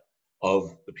your head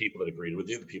of the people that agreed with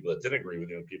you, the people that didn't agree with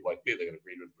you, and people like me that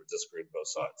agreed with or disagreed with both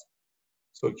sides.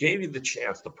 So it gave you the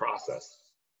chance to process.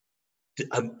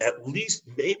 At least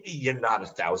maybe you're not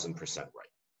 1,000%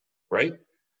 right?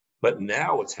 But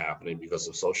now what's happening because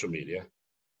of social media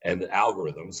and the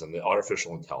algorithms and the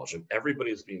artificial intelligence,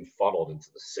 everybody's being funneled into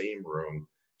the same room,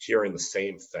 hearing the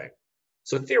same thing.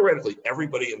 So theoretically,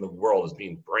 everybody in the world is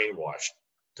being brainwashed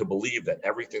to believe that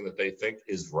everything that they think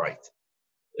is right.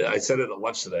 I said it at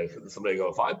lunch today. Somebody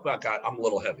go, I'm a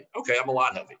little heavy. Okay, I'm a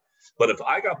lot heavy. But if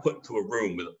I got put into a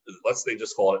room with, let's say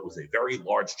just call it was a very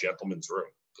large gentleman's room,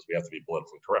 because we have to be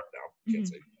politically correct now. I can't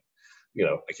say,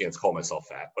 I can't call myself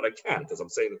fat, but I can because I'm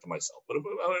saying it to myself. But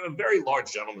in a very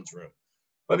large gentleman's room,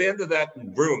 by the end of that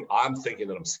room, I'm thinking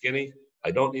that I'm skinny.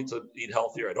 I don't need to eat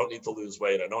healthier. I don't need to lose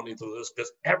weight. I don't need to lose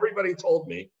because everybody told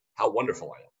me how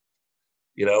wonderful I am.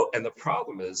 And the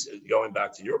problem is, going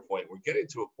back to your point, we're getting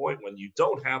to a point when you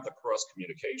don't have the cross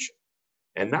communication.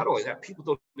 And not only that, people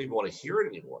don't even want to hear it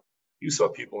anymore. You saw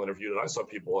people interviewed, and I saw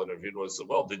people interviewed and said,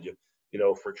 well, did you,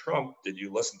 for Trump, did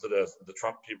you listen to the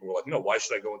Trump people were like, no, why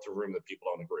should I go into a room that people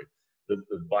don't agree? The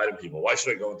Biden people, why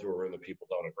should I go into a room that people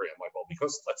don't agree? I'm like, well,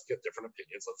 because let's get different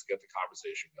opinions. Let's get the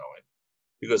conversation going.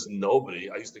 Because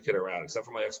I used to kid around, except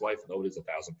for my ex-wife, nobody's 1,000%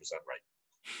 right.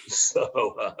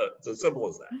 So it's as simple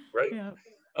as that, right? Yeah.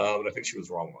 And I think she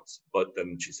was wrong once, but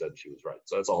then she said she was right.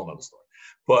 So that's a whole other story.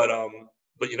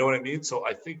 But you know what I mean? So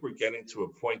I think we're getting to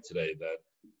a point today that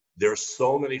there's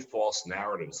so many false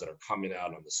narratives that are coming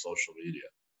out on the social media,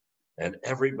 and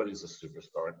everybody's a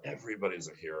superstar, and everybody's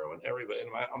a hero, and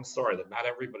I'm sorry that not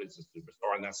everybody's a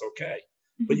superstar, and that's okay.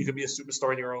 Mm-hmm. But you could be a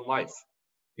superstar in your own life,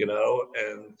 and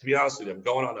to be honest with you, I'm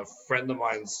going on a friend of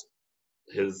mine's,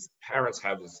 his parents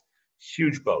have this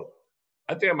huge boat.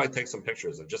 I think I might take some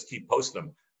pictures and just keep posting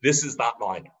them. This is not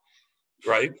mine,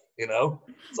 right?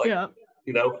 It's like,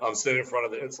 I'm sitting in front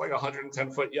of it. It's like a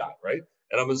 110-foot yacht, right?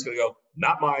 And I'm just going to go,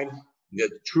 not mine. The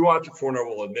true entrepreneur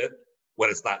will admit when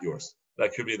it's not yours.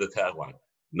 That could be the tagline.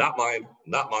 Not mine,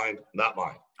 not mine, not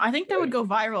mine. I think that would go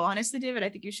viral. Honestly, David, I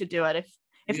think you should do it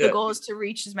if the goal is to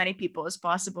reach as many people as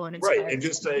possible and inspire. Right, and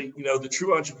just say, the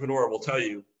true entrepreneur will tell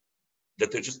you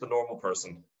that they're just a normal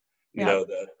person. That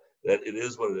it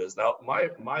is what it is. Now,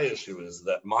 my issue is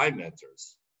that my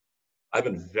mentors, I've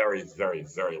been very, very,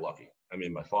 very lucky. I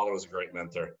mean, my father was a great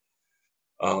mentor.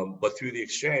 But through the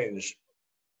exchange,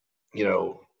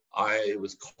 I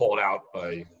was called out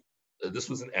by, this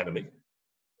was an enemy,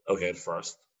 at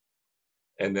first.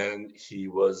 And then he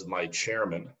was my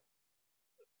chairman.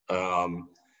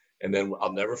 And then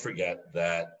I'll never forget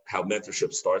that how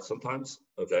mentorship starts sometimes,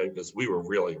 because we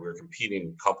were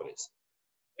competing companies.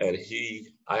 And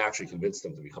I actually convinced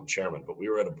him to become chairman, but we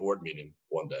were at a board meeting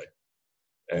one day.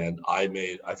 And I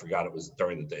forgot it was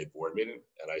during the day board meeting.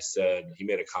 And I said, he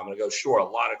made a comment. I go, sure, a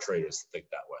lot of traders think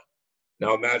that way.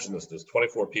 Now imagine this, there's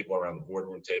 24 people around the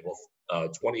boardroom table,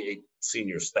 28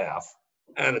 senior staff,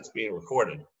 and it's being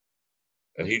recorded.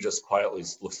 And he just quietly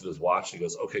looks at his watch. He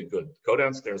goes, okay, good. Go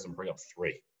downstairs and bring up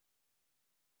 3.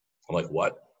 I'm like,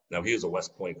 what? Now he is a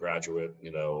West Point graduate,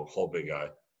 whole big guy.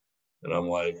 And I'm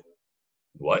like,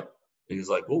 what? And he's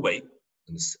like, we'll wait.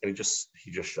 And he just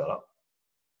shut up.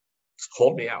 Just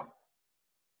called me out,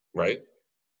 right?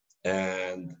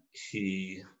 And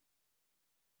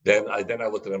then I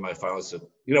looked at him, I finally said,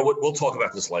 you know what, we'll talk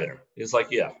about this later. He's like,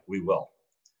 yeah, we will.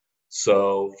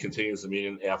 So he continues the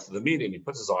meeting. After the meeting, he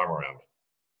puts his arm around me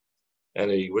and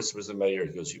he whispers in my ear,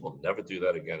 he goes, you will never do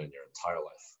that again in your entire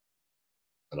life.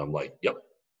 And I'm like, yep.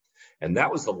 And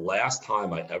that was the last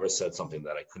time I ever said something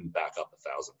that I couldn't back up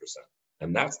 1,000%.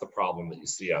 And that's the problem that you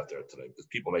see out there today, because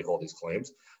people make all these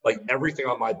claims. Like everything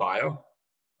on my bio,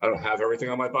 I don't have everything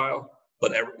on my bio,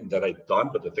 but everything that I've done,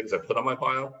 but the things I put on my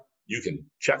bio, you can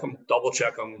check them, double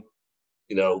check them,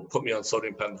 put me on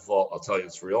sodium pentothal, I'll tell you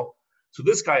it's real. So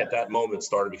this guy at that moment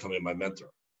started becoming my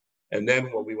mentor. And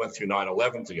then when we went through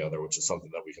 9/11 together, which is something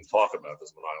that we can talk about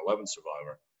as a 9/11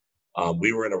 survivor,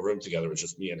 we were in a room together, it was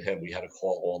just me and him. We had to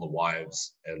call all the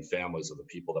wives and families of the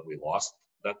people that we lost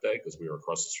that day because we were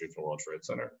across the street from World Trade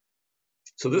Center.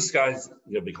 So this guy's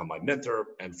become my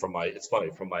mentor, and it's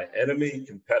funny, from my enemy,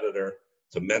 competitor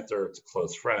to mentor to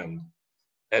close friend,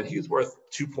 and he's worth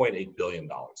 $2.8 billion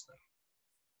now.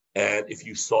 And if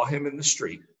you saw him in the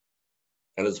street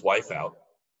and his wife out,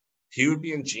 he would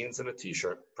be in jeans and a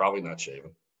t-shirt, probably not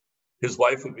shaven. His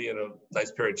wife would be in a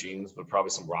nice pair of jeans, but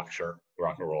probably some rock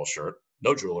and roll shirt,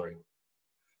 no jewelry.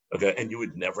 Okay, and you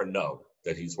would never know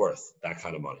that he's worth that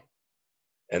kind of money.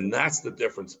 And that's the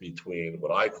difference between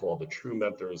what I call the true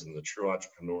mentors and the true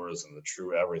entrepreneurs and the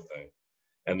true everything.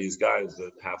 And these guys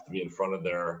that have to be in front of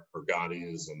their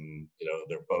Bugattis and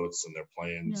their boats and their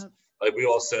planes. Yep. Like we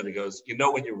all said, he goes,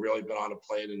 when you've really been on a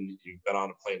plane and you've been on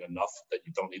a plane enough that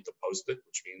you don't need to post it,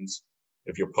 which means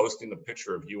if you're posting the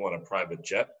picture of you on a private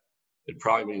jet, it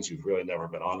probably means you've really never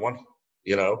been on one,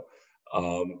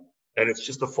 and it's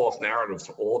just a false narrative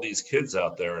to all these kids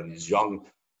out there and these young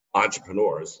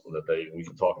entrepreneurs that we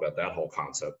can talk about that whole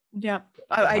concept. Yeah,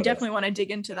 I definitely want to dig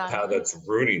into that. How that's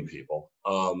ruining people.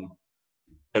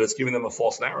 And it's giving them a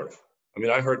false narrative. I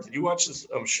mean, did you watch this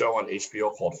show on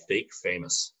HBO called Fake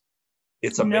Famous?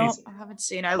 It's amazing. No, I haven't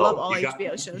seen it. I love all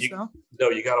HBO shows though. No,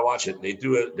 you got to watch it. They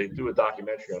do a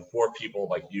documentary on 4 people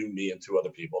like you, me, and 2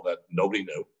 other people that nobody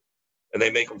knew. And they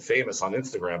make them famous on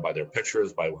Instagram by their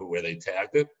pictures, by where they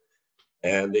tagged it.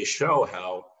 And they show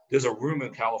how there's a room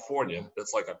in California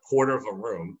that's like a quarter of a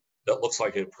room that looks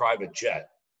like a private jet.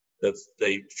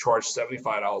 They charge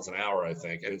 $75 an hour, I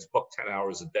think, and it's booked 10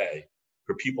 hours a day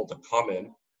for people to come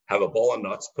in, have a bowl of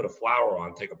nuts, put a flower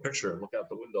on, take a picture, and look out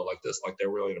the window like this, like they're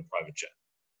really in a private jet.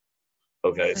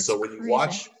 Okay, that's so when crazy. You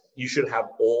watch, you should have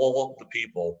all the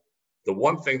people. The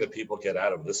one thing that people get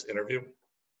out of this interview,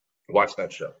 watch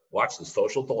that show. Watch The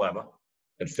Social Dilemma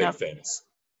and Fake Famous.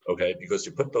 Okay, because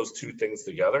you put those 2 things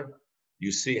together,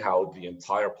 you see how the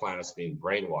entire planet's being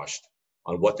brainwashed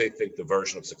on what they think the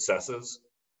version of success is,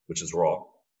 which is wrong.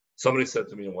 Somebody said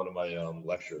to me in one of my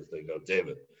lectures, they go,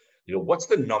 David, what's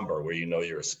the number where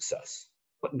you're a success?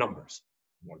 What numbers?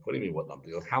 I'm like, what do you mean, what number?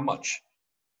 He goes, how much?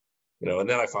 And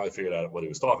then I finally figured out what he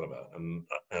was talking about.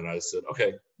 And I said,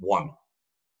 okay, 1.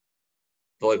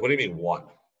 They're like, what do you mean 1?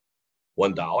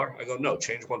 $1? I go, no,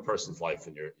 change one person's life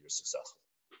and you're successful.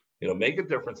 Make a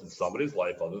difference in somebody's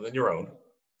life other than your own.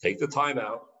 Take the time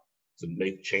out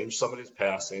to change somebody's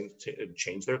passing,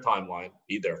 change their timeline,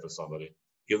 be there for somebody,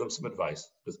 give them some advice,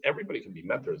 because everybody can be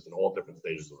mentors in all different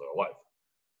stages of their life.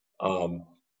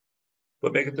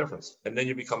 But make a difference, and then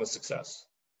you become a success.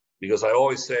 Because I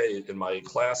always say in my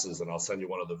classes, and I'll send you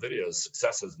one of the videos,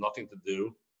 success has nothing to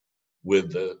do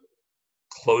with the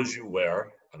clothes you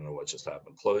wear. I don't know what just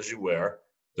happened. Clothes you wear,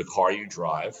 the car you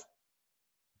drive,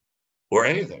 or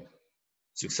anything.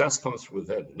 Success comes from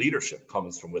within. Leadership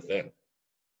comes from within.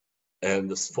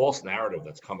 And this false narrative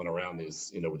that's coming around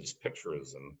these, with these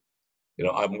pictures. And,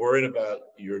 I'm worried about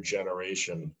your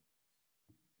generation,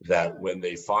 that when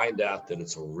they find out that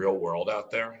it's a real world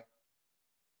out there,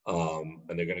 and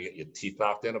they're going to get your teeth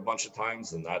knocked in a bunch of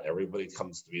times, and not everybody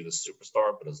comes to be the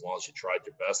superstar, but as long as you tried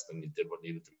your best and you did what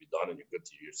needed to be done and you're good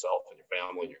to yourself and your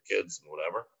family and your kids and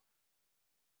whatever,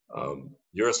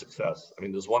 you're a success. I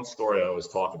mean, there's one story I always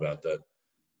talk about, that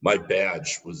my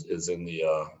badge is in the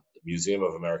Museum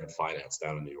of American Finance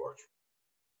down in New York,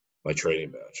 my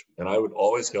trading badge. And I would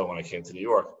always go when I came to New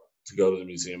York to go to the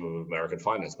Museum of American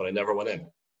Finance, but I never went in.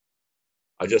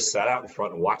 I just sat out in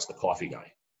front and watched the coffee guy.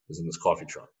 He was in this coffee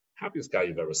truck. Happiest guy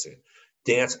you've ever seen.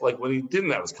 Dance, like when he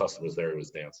didn't have his customers there, he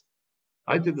was dancing.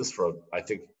 I did this for, I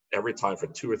think, every time for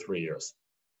 2 or 3 years.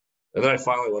 And then I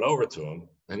finally went over to him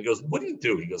and he goes, what do you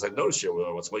do? He goes, I noticed you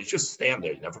once. Well, you just stand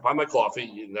there. You never buy my coffee.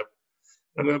 You never.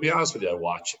 I'm going to be honest with you. I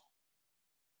watch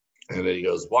it. And then he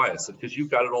goes, why? I said, because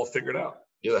you've got it all figured out.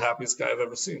 You're the happiest guy I've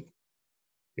ever seen.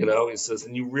 He says,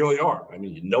 and you really are. I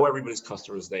mean, you know everybody's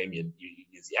customer's name. You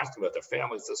ask them about their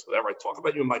families, this, whatever. I talk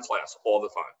about you in my class all the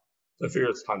time. So I figure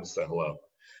it's time to say hello.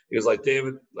 He was like,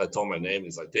 David, I told him my name.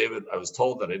 He's like, David, I was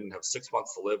told that I didn't have 6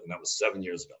 months to live, and that was 7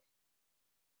 years ago.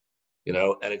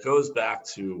 And it goes back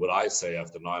to what I say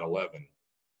after 9/11.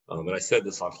 And I said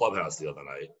this on Clubhouse the other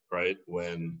night, right?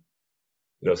 When,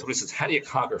 somebody says, how do you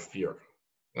conquer fear?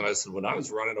 And I said, when I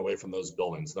was running away from those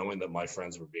buildings, knowing that my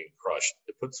friends were being crushed,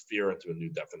 it puts fear into a new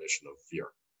definition of fear.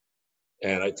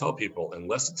 And I tell people,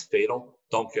 unless it's fatal,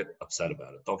 don't get upset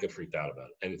about it. Don't get freaked out about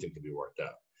it. Anything can be worked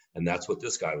out. And that's what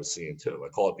this guy was seeing too. I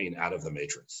call it being out of the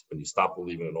matrix. When you stop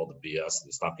believing in all the BS and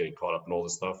you stop getting caught up in all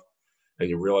this stuff, and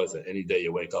you realize that any day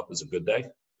you wake up is a good day.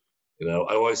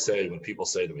 I always say, when people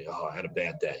say to me, oh, I had a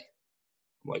bad day.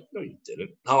 I'm like, no, you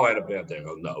didn't. No, I had a bad day. I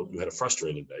go, no, you had a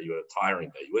frustrating day. You had a tiring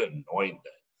day. You had an annoying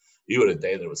day. You had a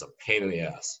day that was a pain in the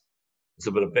ass. I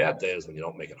said, but a bad day is when you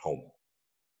don't make it home.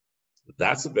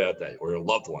 That's a bad day, or your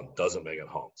loved one doesn't make it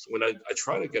home. So when I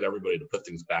try to get everybody to put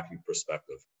things back in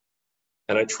perspective,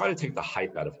 and I try to take the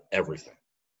hype out of everything,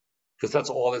 because that's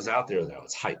all that's out there now.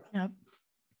 It's hype. Yep.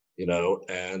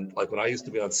 And like when I used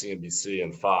to be on CNBC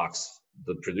and Fox,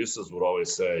 the producers would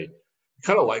always say,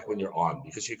 kind of like when you're on,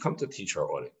 because you come to teach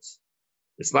our audience.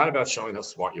 It's not about showing how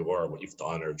smart you are, what you've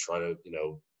done, or try to,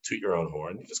 toot your own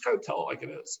horn. You just kind of tell it like it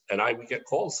is. And we get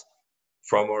calls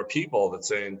from our people that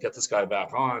saying, get this guy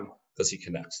back on because he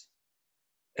connects.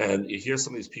 And you hear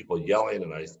some of these people yelling,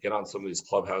 and I get on some of these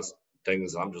Clubhouse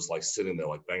things, and I'm just like sitting there,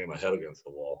 like banging my head against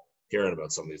the wall, hearing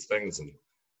about some of these things. And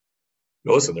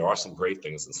listen, there are some great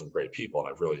things and some great people,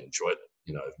 and I've really enjoyed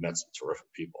it. I've met some terrific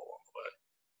people along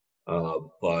the way.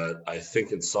 But I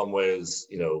think in some ways,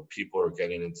 people are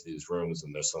getting into these rooms,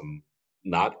 and there's some,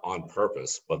 not on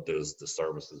purpose, but there's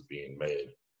disservices being made.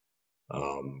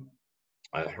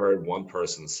 I heard one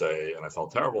person say, and I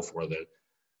felt terrible for her, that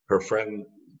her friend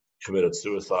committed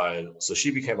suicide, so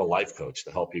she became a life coach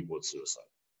to help people with suicide.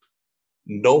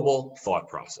 Noble thought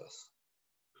process.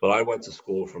 But I went to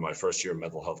school for my first year of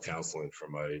mental health counseling for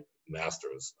my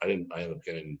master's. I ended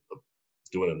up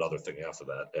doing another thing after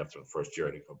that. After the first year,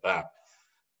 I didn't go back.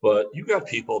 But you got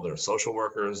people that are social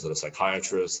workers, that are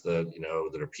psychiatrists, that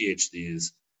that are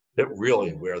PhDs, that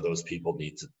really where those people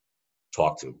need to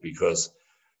talk to, because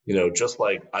just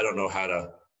like I know how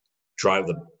to drive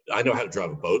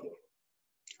a boat.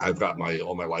 I've got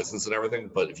all my license and everything.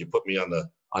 But if you put me on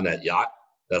that yacht,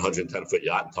 that 110-foot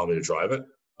yacht, and tell me to drive it,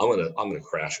 I'm gonna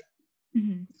crash it.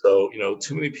 Mm-hmm. So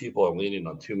too many people are leaning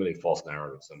on too many false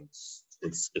narratives, and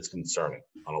it's concerning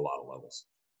on a lot of levels.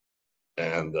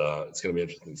 And it's going to be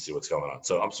interesting to see what's going on.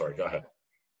 So I'm sorry, go ahead.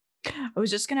 I was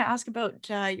just going to ask about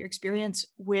your experience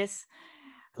with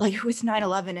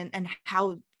 9/11 and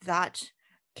how that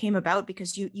came about,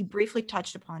 because you briefly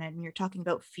touched upon it, and you're talking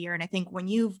about fear. And I think when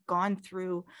you've gone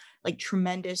through like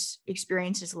tremendous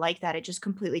experiences like that, it just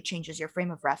completely changes your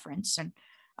frame of reference. And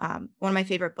one of my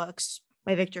favorite books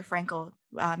by Viktor Frankl,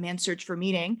 Man's Search for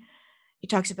Meaning, he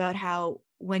talks about how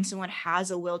when someone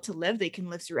has a will to live, they can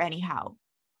live through anyhow.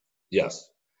 Yes.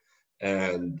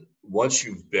 And once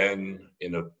you've been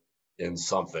in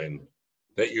something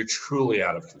that you're truly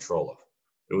out of control of,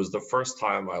 it was the first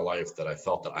time in my life that I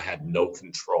felt that I had no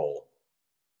control.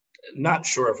 Not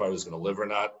sure if I was going to live or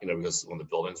not, because when the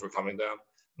buildings were coming down,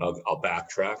 I'll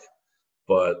backtrack.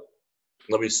 But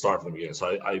let me start from the beginning.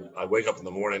 So I wake up in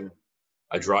the morning,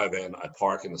 I drive in, I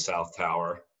park in the South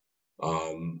Tower,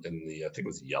 in the, I think it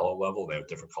was the yellow level. They have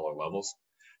different color levels.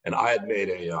 And I had made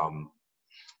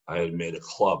a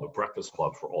club, a breakfast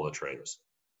club for all the traders.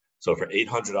 So for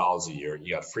 $800 a year,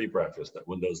 you got free breakfast at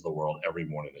Windows of the World every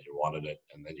morning that you wanted it.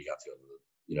 And then you got to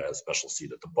go to a special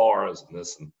seat at the bars and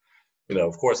this. And,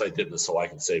 of course I did this so I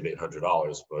could save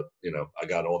 $800, but, I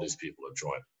got all these people to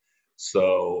join.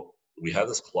 So we had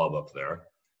this club up there,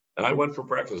 and I went for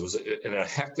breakfast. It was in a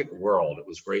hectic world. It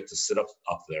was great to sit up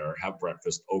there, have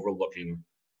breakfast overlooking,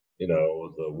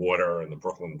 the water and the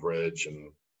Brooklyn Bridge.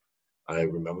 And I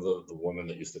remember the woman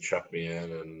that used to check me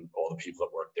in, and all the people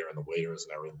that worked there, and the waiters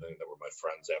and everything that were my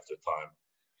friends after the time.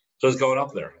 So I was going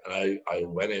up there, and I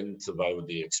went into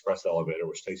the express elevator,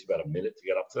 which takes you about a minute to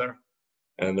get up there.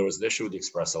 And there was an issue with the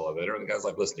express elevator, and the guy's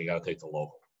like, listen, you got to take the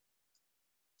local.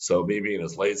 So me being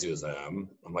as lazy as I am,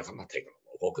 I'm like, I'm not taking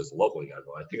the local, because the local, you got to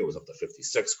go. I think it was up to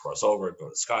 56, cross over, go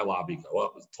to Sky Lobby, go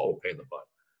up. It was a total pain in the butt.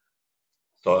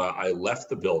 So I left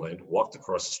the building, walked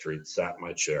across the street, sat in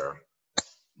my chair.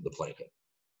 The plane hit.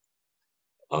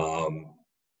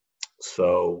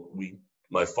 So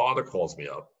my father calls me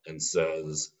up and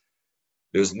says,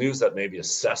 there's news that maybe a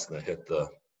Cessna hit the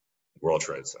World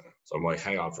Trade Center. So I'm like,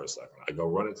 hang on for a second. I go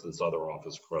run into this other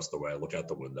office across the way. I look out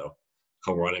the window,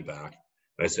 come running back.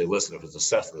 And I say, listen, if it's a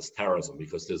Cessna, it's terrorism,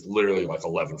 because there's literally like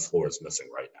 11 floors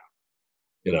missing right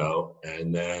now.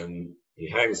 And then, He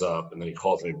hangs up and then he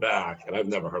calls me back, and I've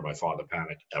never heard my father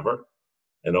panic ever.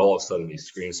 And all of a sudden he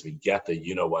screams to me, "Get the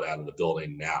you know what out of the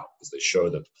building now," because they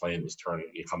showed that the plane was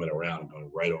coming around and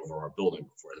going right over our building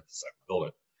before it hit the second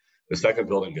building. The second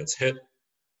building gets hit.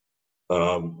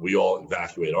 We all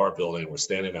evacuate our building. We're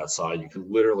standing outside. You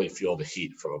can literally feel the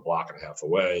heat from a block and a half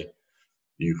away.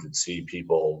 You could see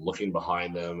people looking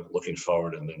behind them, looking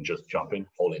forward, and then just jumping,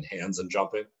 holding hands and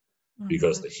jumping,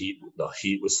 because the heat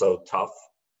was so tough.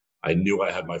 I knew I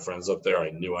had my friends up there.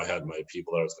 I knew I had my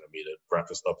people that I was going to meet at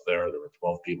breakfast up there. There were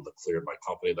 12 people that cleared my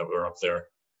company that were up there.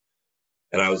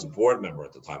 And I was a board member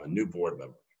at the time, a new board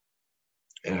member.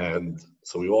 And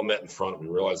so we all met in front. We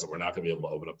realized that we're not going to be able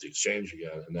to open up the exchange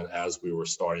again. And then as we were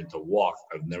starting to walk,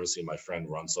 I've never seen my friend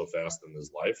run so fast in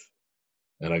his life.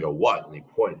 And I go, "What?" And he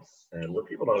points. And what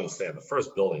people don't understand, the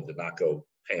first building did not go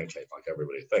pancake like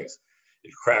everybody thinks.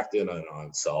 It cracked in on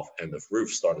itself, and the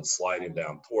roof started sliding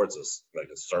down towards us like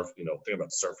a surf, think about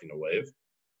surfing a wave.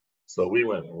 So we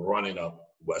went running up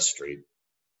West Street,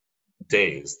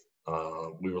 dazed.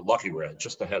 We were lucky we were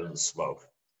just ahead of the smoke.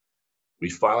 We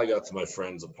finally got to my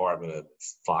friend's apartment at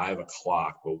 5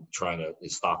 o'clock. We're trying to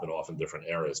stop it off in different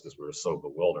areas because we were so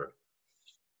bewildered.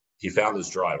 He found his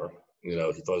driver. He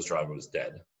thought his driver was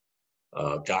dead.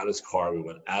 Got in his car. We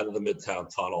went out of the Midtown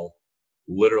Tunnel,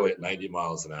 literally at 90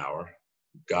 miles an hour.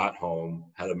 Got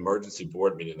home, had an emergency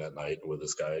board meeting that night with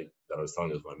this guy that I was telling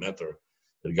you was my mentor.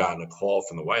 Had gotten a call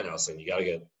from the White House saying, "You got to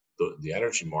get the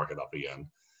energy market up again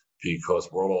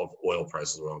because world oil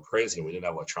prices were going crazy, and we didn't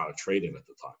have electronic trading at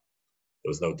the time. There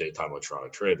was no daytime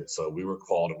electronic trading." So we were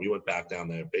called, and we went back down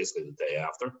there basically the day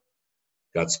after.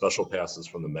 Got special passes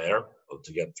from the mayor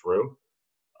to get through.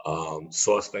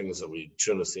 Saw things that we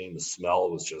shouldn't have seen. The smell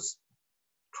was just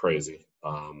crazy.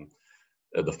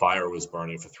 The fire was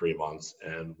burning for 3 months,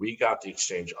 and we got the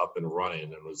exchange up and running.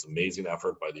 And it was an amazing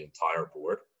effort by the entire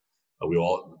board.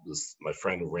 My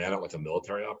friend ran it like a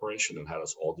military operation and had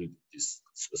us all do these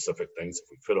specific things. If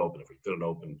we could open, if we couldn't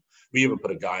open, we even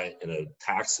put a guy in a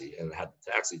taxi and had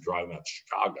the taxi drive him out to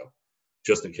Chicago,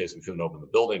 just in case we couldn't open the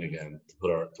building again,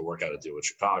 to work out a deal with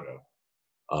Chicago,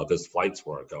 because flights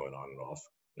weren't going on and off,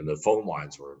 and the phone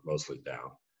lines were mostly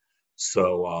down.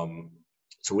 So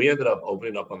we ended up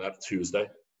opening up on that Tuesday.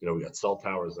 We got cell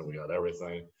towers and we got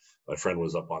everything. My friend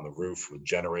was up on the roof with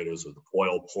generators, with the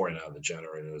oil pouring out of the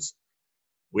generators.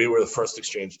 We were the first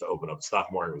exchange to open up. Stock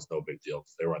market was no big deal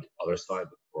because they were on the other side.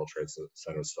 The World Trade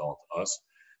Centers fell to us.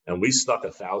 And we stuck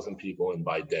 1,000 people in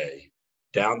by day,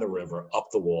 down the river, up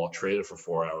the wall, traded for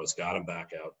 4 hours, got them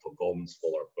back out till Goldman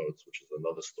stole our boats, which is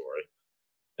another story.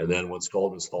 And then once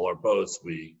Goldman stole our boats,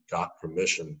 we got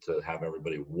permission to have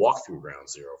everybody walk through Ground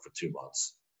Zero for 2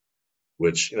 months,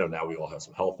 which, now we all have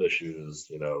some health issues,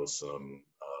 some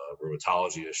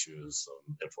rheumatology issues,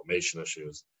 some inflammation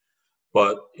issues.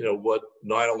 But, what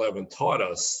 9/11 taught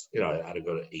us, I had to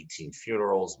go to 18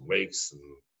 funerals and wakes,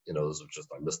 and, those are just,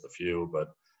 I missed a few. But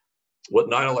what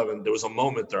 9/11, there was a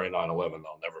moment during 9/11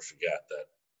 I'll never forget, that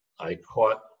I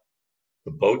caught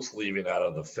the boats leaving out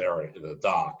of the ferry, the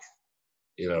dock,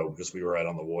 because we were right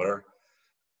on the water.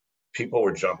 People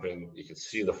were jumping. You could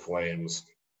see the flames.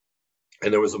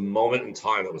 And there was a moment in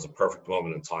time that was a perfect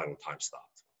moment in time when time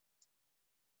stopped.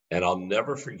 And I'll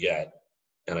never forget,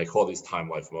 and I call these time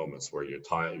life moments, where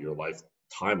your life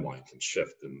timeline can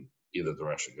shift in either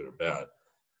direction, good or bad.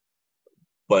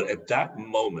 But at that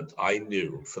moment, I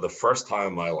knew for the first time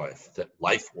in my life that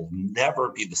life will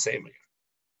never be the same again.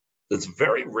 It's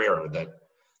very rare that,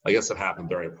 I guess it happened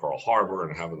during Pearl Harbor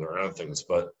and happened during other things,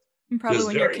 but and probably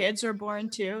when your kids are born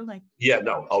too.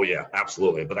 Oh yeah,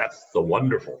 absolutely. But that's the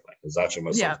wonderful thing. It's actually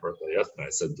my son's birthday yesterday. I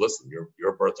said, "Listen,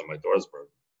 your birthday, my daughter's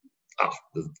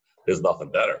birthday. There's nothing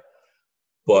better."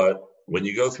 But when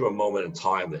you go through a moment in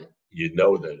time that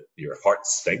that your heart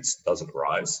sinks, doesn't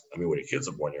rise. I mean, when your kids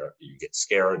are born, you get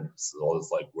scared. It's always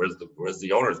like, where's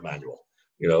the owner's manual?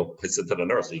 I said to the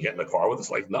nurse, "Are you get in the car with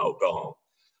us?" Like, "No, go home."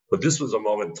 But this was a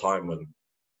moment in time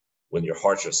when your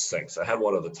heart just sinks. I had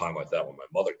one other time like that when my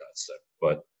mother got sick.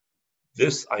 But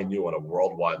this, I knew on a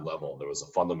worldwide level, there was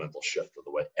a fundamental shift of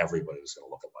the way everybody was going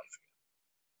to look at life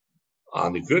again.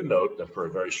 On the good note, that for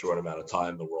a very short amount of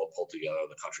time, the world pulled together,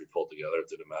 the country pulled together. It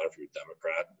didn't matter if you were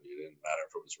Democrat, it didn't matter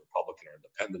if it was Republican or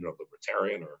Independent or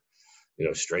Libertarian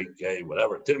or, straight, gay,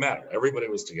 whatever. It didn't matter. Everybody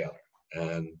was together.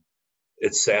 And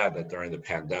it's sad that during the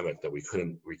pandemic that we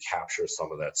couldn't recapture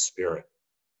some of that spirit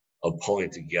of pulling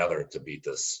together to beat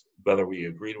this, whether we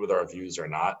agreed with our views or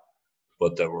not,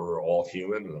 but that we're all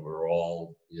human and that we're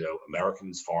all,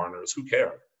 Americans, foreigners, who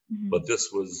cared? Mm-hmm. But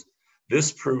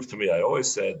this proved to me, I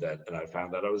always said that, and I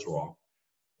found that I was wrong,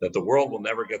 that the world will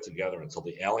never get together until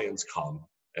the aliens come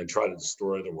and try to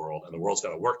destroy the world, and the world's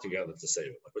got to work together to save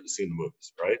it, like what you see in the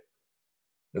movies, right?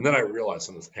 And then I realized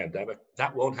in this pandemic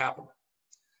that won't happen,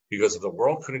 because if the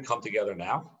world couldn't come together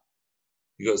now,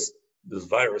 because this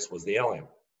virus was the alien,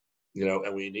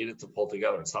 and we needed to pull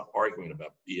together and stop arguing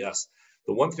about BS.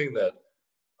 The one thing that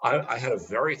I had a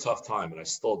very tough time, and I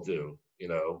still do,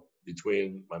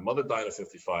 between my mother dying at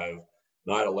 55,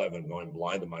 9/11, going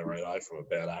blind in my right eye from a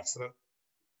bad accident,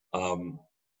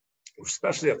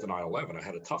 especially after 9/11, I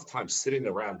had a tough time sitting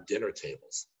around dinner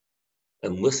tables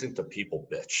and listening to people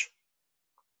bitch.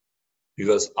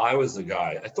 Because I was the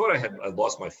guy, I thought I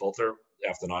lost my filter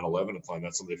after 9/11 until I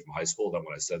met somebody from high school. Then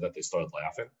when I said that, they started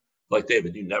laughing. Like,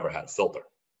 David, you never had a filter,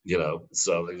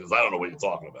 So because I don't know what you're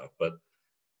talking about, but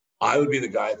I would be the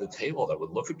guy at the table that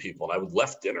would look at people, and I would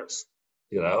left dinners,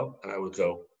 and I would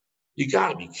go, "You got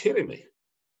to be kidding me!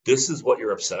 This is what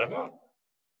you're upset about?"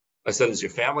 I said, "Is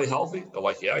your family healthy?" They're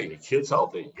like, "Yeah." "Your kids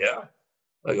healthy?" "Yeah."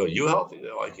 I go, "You healthy?"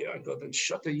 They're like, "Yeah." I go, "Then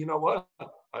shut the, you know what?"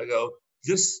 I go,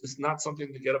 "This is not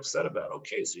something to get upset about.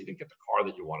 Okay, so you didn't get the car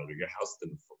that you wanted, or your house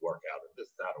didn't work out, or this,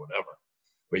 that, or whatever.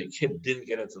 But your kid didn't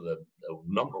get into the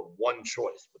number one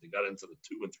choice, but they got into the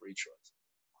 2 and 3 choice."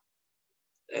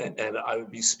 And I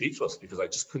would be speechless because I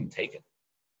just couldn't take it,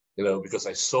 because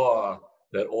I saw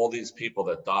that all these people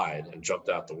that died and jumped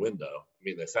out the window. I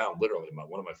mean, they found literally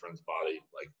one of my friend's body,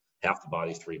 like half the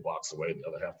body 3 blocks away, the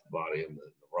other half the body in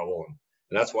the rubble.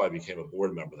 And that's why I became a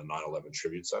board member of the 9/11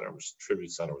 Tribute Center, which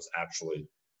Tribute Center was actually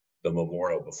the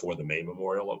memorial before the main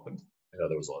memorial opened. There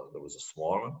was a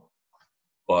smaller one.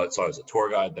 But so I was a tour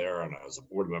guide there, and I was a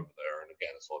board member there. And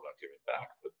again, it's all about giving back.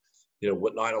 But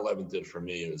what 9/11 did for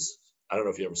me is, I don't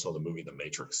know if you ever saw the movie The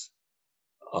Matrix.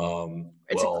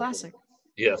 It's a classic.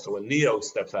 Yeah. So when Neo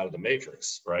steps out of the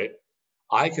Matrix, right?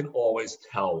 I can always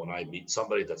tell when I meet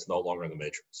somebody that's no longer in the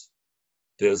Matrix.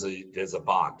 There's a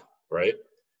bond, right?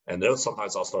 And then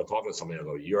sometimes I'll start talking to somebody and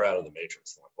I go, "You're out of the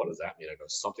Matrix." I'm like, "What does that mean?" I go,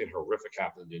 "Something horrific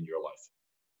happened in your life."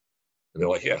 And they're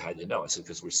like, "Yeah, how do you know?" I said,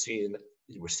 "Because we're seeing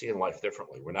life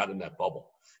differently. We're not in that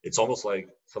bubble." It's almost like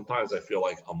sometimes I feel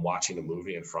like I'm watching a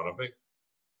movie in front of me,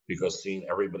 because seeing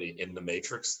everybody in the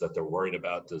Matrix, that they're worried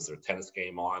about, does their tennis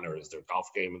game on, or is their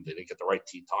golf game and they didn't get the right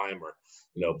tee time, or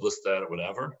bliss that or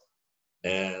whatever.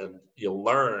 And you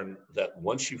learn that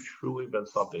once you've truly been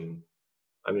something.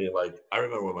 I mean, like, I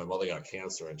remember when my mother got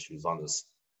cancer and she was on this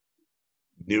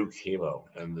new chemo,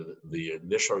 and the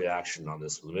initial reaction on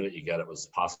this, the minute you get it, was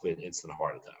possibly an instant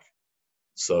heart attack.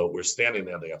 So we're standing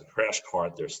there, they got the crash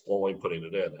cart, they're slowly putting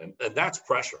it in, and that's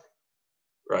pressure,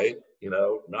 right?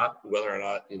 Not whether or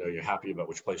not, you're happy about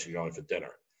which place you're going for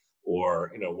dinner,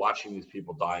 or, watching these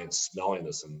people die and smelling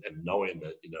this, and knowing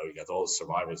that, you got all the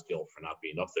survivor's guilt for not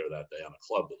being up there that day on a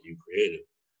club that you created.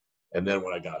 And then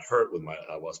when I got hurt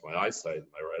I lost my eyesight,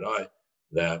 my right eye,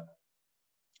 that,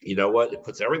 what, it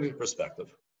puts everything in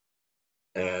perspective.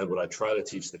 And what I try to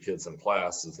teach the kids in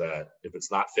class is that if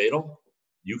it's not fatal,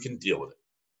 you can deal with it,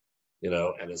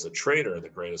 and as a trader, the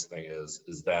greatest thing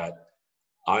is that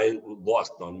I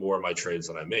lost on more of my trades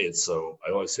than I made. So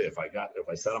I always say, if I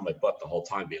sat on my butt the whole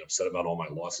time being upset about all my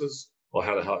losses, well,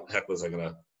 how the heck was I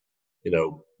going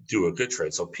to, do a good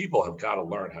trade? So people have got to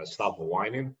learn how to stop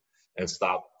whining and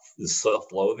stop the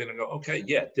self-loathing and go, "Okay,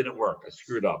 yeah, it didn't work. I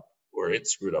screwed up, or it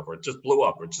screwed up, or it just blew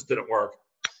up, or it just didn't work.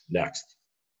 Next."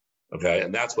 Okay.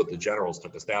 And that's what the generals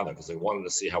took us down there, because they wanted to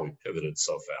see how we pivoted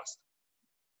so fast.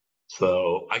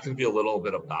 So I can be a little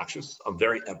bit obnoxious. I'm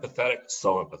very empathetic,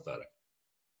 so empathetic.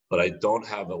 But I don't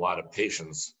have a lot of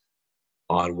patience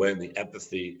on when the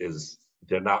empathy is,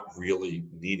 they're not really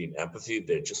needing empathy.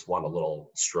 They just want a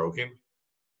little stroking,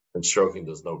 and stroking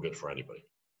does no good for anybody.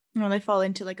 They fall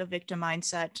into like a victim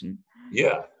mindset. And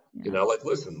yeah. Like,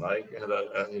 listen, I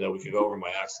had we could go over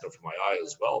my accident for my eye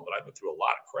as well, but I've been through a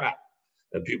lot of crap.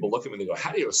 And people look at me and they go,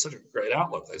 "How do you have such a great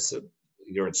outlook?" I said,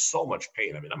 "You're in so much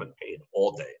pain. I mean, I'm in pain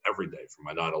all day, every day, from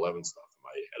my 9/11 stuff and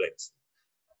my headaches."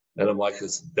 And I'm like,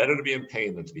 "It's better to be in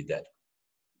pain than to be dead."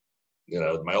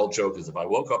 My old joke is, if I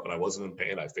woke up and I wasn't in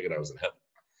pain, I figured I was in heaven,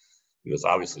 because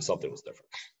obviously something was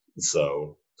different.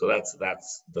 So that's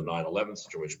the 9/11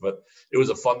 situation. But it was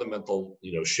a fundamental,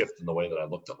 shift in the way that I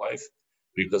looked at life,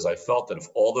 because I felt that if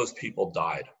all those people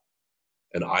died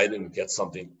and I didn't get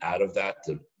something out of that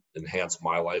to enhance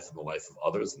my life and the life of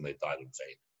others, then they died in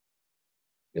vain.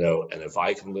 And if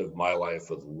I can live my life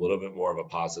with a little bit more of a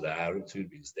positive attitude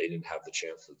because they didn't have the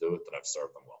chance to do it, then I've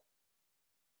served them well.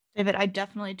 David, I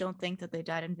definitely don't think that they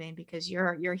died in vain, because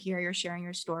you're here, you're sharing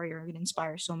your story, you're going to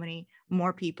inspire so many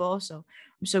more people. So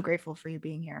I'm so grateful for you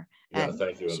being here. Yeah, And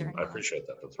thank you. And sharing I that. appreciate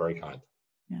that. That's very kind.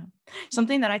 Yeah.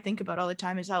 Something that I think about all the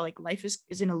time is how like life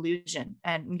is an illusion.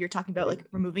 And when you're talking about like Mhm.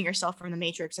 removing yourself from the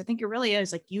matrix, I think it really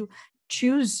is like you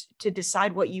choose to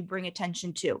decide what you bring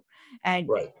attention to, and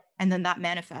Right. and then that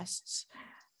manifests.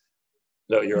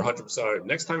 No, you're Yeah. 100% right.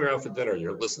 Next time you're out for dinner,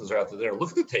 your listeners are out to dinner, look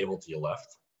at the table to your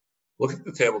left, look at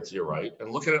the table to your right,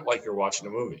 and look at it like you're watching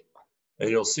a movie. And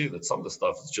you'll see that some of the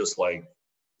stuff is just like,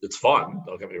 it's fun,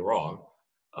 don't get me wrong.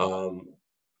 Um,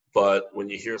 but when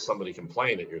you hear somebody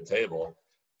complain at your table,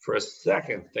 for a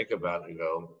second, think about it and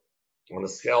go, on a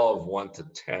scale of 1 to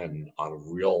 10 on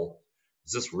real,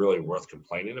 is this really worth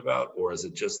complaining about? Or is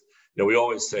it just, we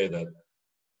always say that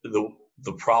the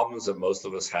the problems that most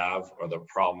of us have are the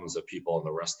problems that people in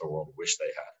the rest of the world wish they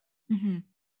had, Hmm.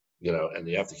 and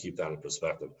you have to keep that in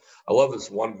perspective. I love this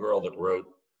one girl that wrote,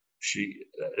 she,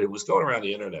 it was going around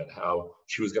the internet how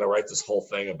she was going to write this whole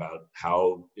thing about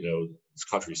how, this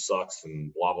country sucks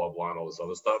and blah, blah, blah, and all this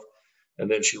other stuff. And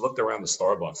then she looked around the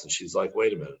Starbucks and she's like,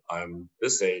 wait a minute, I'm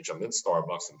this age, I'm in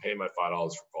Starbucks, I'm paying my $5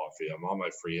 for coffee, I'm on my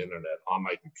free internet, on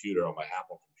my computer, on my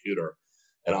Apple computer,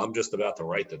 and I'm just about to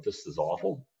write that this is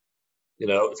awful.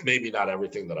 It's maybe not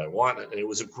everything that I want. And it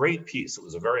was a great piece. It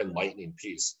was a very enlightening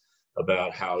piece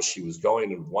about how she was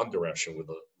going in one direction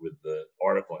with the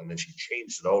article, and then she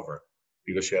changed it over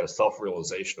because she had a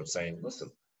self-realization of saying, listen,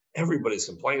 everybody's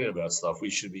complaining about stuff. We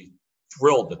should be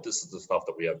thrilled that this is the stuff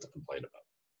that we have to complain about.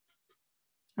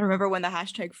 I remember when the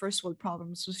hashtag first world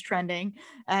problems was trending,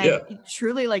 and Yeah,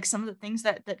 truly like some of the things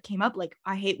that came up, like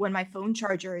I hate when my phone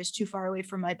charger is too far away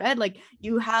from my bed. Like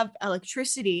you have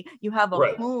electricity, you have a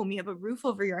right, home, you have a roof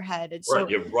over your head. And right. so,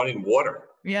 You have running water.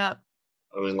 yeah.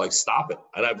 I mean, like, stop it.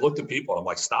 And I've looked at people and I'm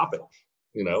like, stop it.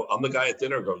 I'm the guy at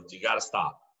dinner going, you got to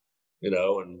stop.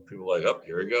 And people are like, oh,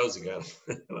 here he goes again.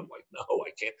 And I'm like, no,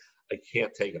 I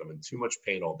can't take it. I'm in too much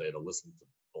pain all day to listen to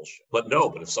bullshit. But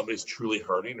if somebody's truly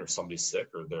hurting or somebody's sick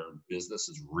or their business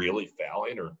is really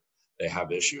failing or they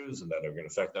have issues and that are going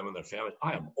to affect them and their family,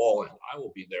 I am all in. I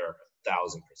will be there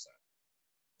 1,000%.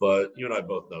 But you and I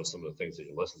both know some of the things that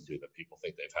you listen to that people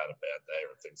think they've had a bad day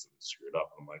or things that have been screwed up.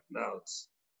 I'm like,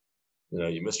 no,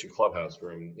 you missed your clubhouse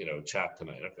room, chat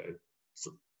tonight. Okay. It's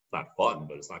not fun,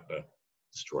 but it's not going to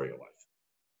destroy your life.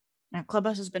 Now,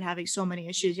 Clubhouse has been having so many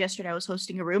issues. Yesterday, I was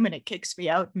hosting a room and it kicks me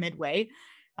out midway.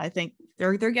 I think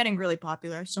they're getting really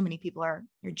popular. So many people are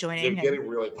They're joining, and getting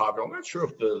really popular. I'm not sure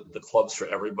if the clubs for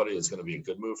everybody is going to be a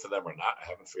good move for them or not. I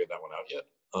haven't figured that one out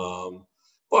yet.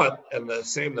 But and the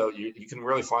same though, you can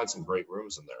really find some great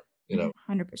rooms in there.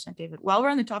 100%, David. While we're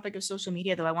on the topic of social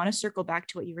media, though, I want to circle back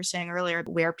to what you were saying earlier,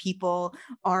 where people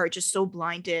are just so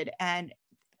blinded, and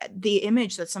the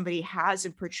image that somebody has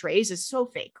and portrays is so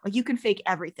fake. Like you can fake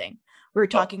everything. We were Oh,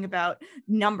 talking about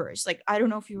numbers. Like I don't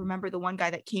know if you remember the one guy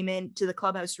that came into the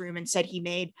Clubhouse room and said he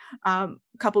made a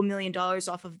couple $1 million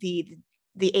off of the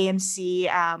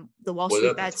AMC, the Wall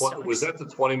Street bet was stocks. that the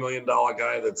 $20 million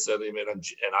guy that said he made and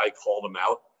I called him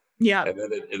out? Yeah, And then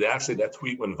it actually, that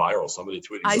tweet went viral. Somebody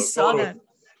tweeted, I he's saw that.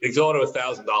 going to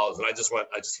 $1,000. And I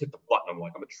just hit the button. I'm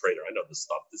like, I'm a trader. I know this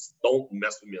stuff. Don't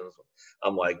mess with me on this one.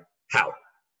 I'm like, how?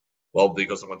 Well,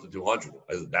 because I went to 200.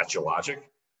 That's your logic.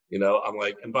 I'm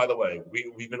like, and by the way,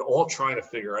 we've been all trying to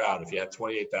figure out if you had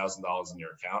 $28,000 in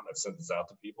your account. I've sent this out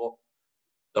to people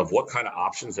of what kind of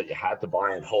options that you had to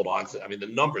buy and hold on to. I mean, the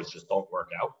numbers just don't work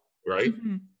out, right?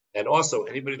 Mm-hmm. And also,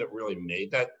 anybody that really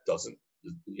made that doesn't,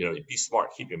 be smart.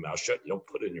 Keep your mouth shut. You don't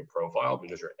put it in your profile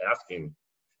because you're asking.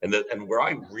 And where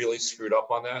I really screwed up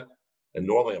on that, and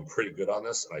normally I'm pretty good on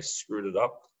this, and I screwed it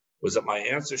up, was that my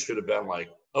answer should have been like,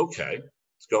 okay,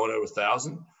 it's going over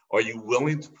 1,000. Are you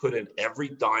willing to put in every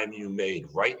dime you made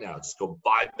right now? Just go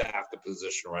buy back the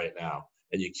position right now,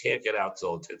 and you can't get out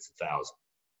till it hits 1,000.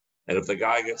 And if the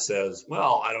guy says,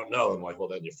 well, I don't know, I'm like, well,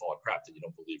 then you're full of crap, then you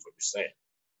don't believe what you're saying.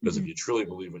 Because if you truly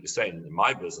believe what you're saying, in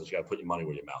my business, you got to put your money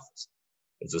where your mouth is.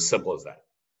 It's as simple as that,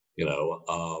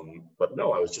 But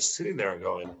no, I was just sitting there and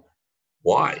going,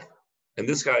 why? And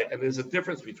this guy, and there's a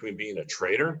difference between being a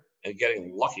trader and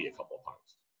getting lucky a couple of times.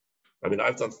 I mean,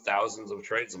 I've done thousands of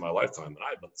trades in my lifetime, and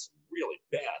I've done some really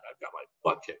bad. I've got my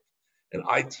butt kicked. And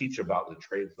I teach about the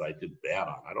trades that I did bad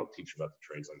on. I don't teach about the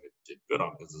trades I did good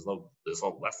on because there's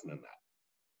no lesson in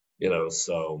that.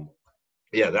 So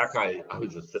yeah, that guy, I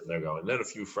was just sitting there going, and then a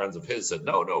few friends of his said,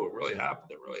 no, it really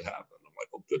happened. It really happened. I'm like,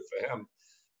 well, good for him.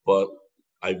 But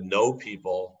I know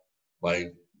people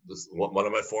like this, one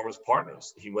of my former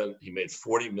partners, he made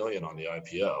 40 million on the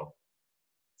IPO.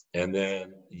 And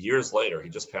then years later, he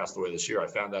just passed away this year. I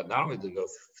found out not only did he go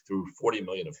through 40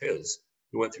 million of his,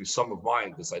 he went through some of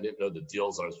mine because I didn't know the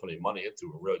deals I was putting money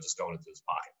into were really just going into his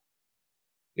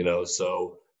pocket.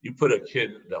 So you put a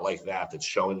kid that's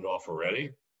showing it off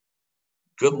already,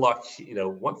 good luck.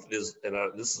 One is, and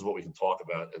this is what we can talk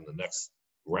about in the next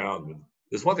round.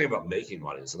 There's one thing about making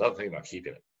money. There's another thing about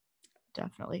keeping it.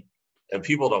 Definitely. And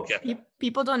people don't get that.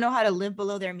 People don't know how to live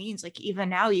below their means. Like even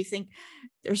now, you think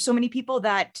there's so many people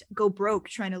that go broke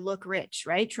trying to look rich,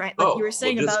 right? You were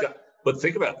saying but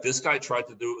think about it. This guy tried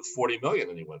to do it with 40 million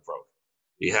and he went broke.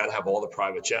 He had to have all the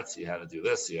private jets. He had to do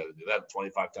this. He had to do that.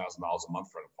 $25,000 a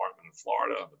month for an apartment in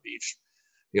Florida on the beach.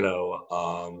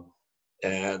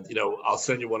 I'll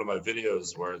send you one of my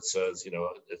videos where it says,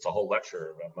 it's a whole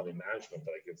lecture about money management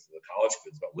that I give to the college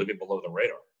kids about living below the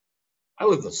radar. I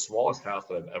live the smallest house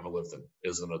that I've ever lived in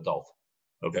as an adult.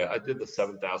 Okay, I did the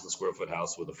 7,000 square foot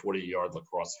house with a 40-yard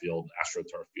lacrosse field,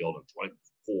 AstroTurf field, and 20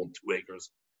 pool and 2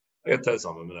 acres. I got to tell you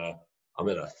something. I'm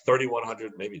in a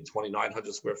 3,100, maybe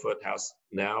 2,900 square foot house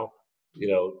now.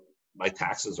 My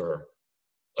taxes are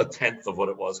a tenth of what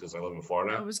it was because I live in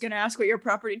Florida. I was going to ask what your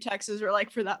property taxes were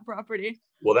like for that property.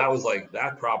 Well, that was like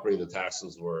that property. The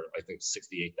taxes were, I think,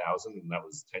 68,000, and that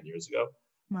was 10 years ago.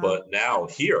 Wow. But now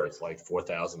here it's like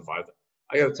 4,000, 5,000.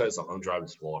 I got to tell you something. I'm driving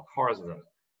smaller cars.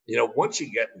 Once you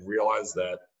realize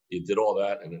that you did all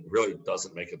that and it really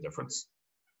doesn't make a difference,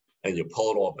 and you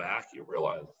pull it all back, you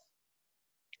realize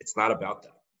it's not about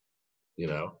that.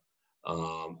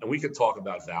 And we could talk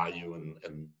about value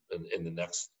and in the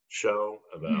next show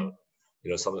about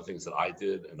some of the things that I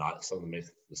did and some of the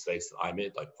mistakes that I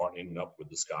made, like partnering up with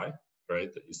this guy,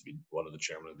 right, that used to be one of the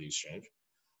chairman of the exchange.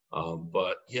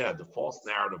 But yeah, the false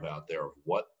narrative out there of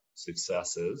what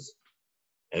success is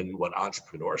and what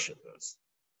entrepreneurship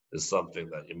is something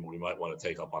that we might want to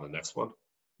take up on the next one,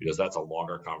 because that's a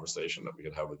longer conversation that we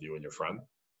could have with you and your friend.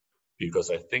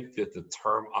 Because I think that the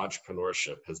term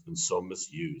entrepreneurship has been so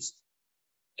misused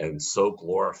and so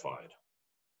glorified.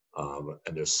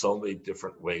 And there's so many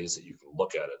different ways that you can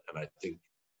look at it. And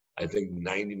I think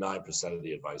 99% of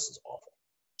the advice is awful.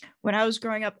 When I was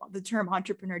growing up, the term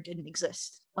entrepreneur didn't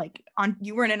exist. Like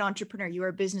you weren't an entrepreneur, you were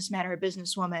a businessman or a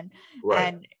businesswoman,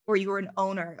 right? Or you were an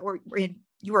owner, or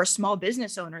you were a small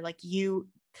business owner. Like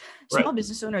small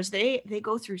business owners, they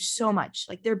go through so much.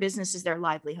 Like their business is their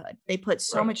livelihood. They put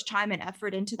so much time and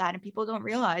effort into that, and people don't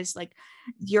realize like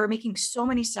you're making so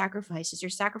many sacrifices. You're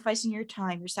sacrificing your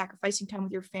time. You're sacrificing time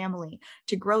with your family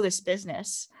to grow this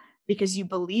business because you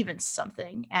believe in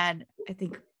something. And I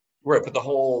think right, but the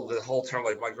whole term,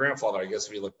 like my grandfather, I guess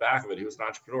if you look back at it, he was an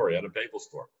entrepreneur. He had a bagel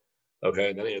store.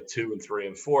 Okay, and then he had 2 and 3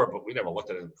 and 4, but we never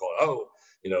looked at it and called,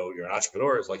 you're an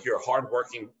entrepreneur. It's like you're a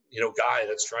hardworking, guy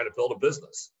that's trying to build a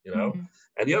business,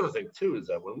 And the other thing too is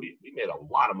that when we made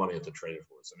a lot of money at the trading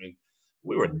floors. I mean,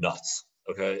 we were nuts.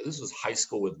 Okay, this was high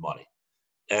school with money,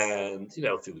 and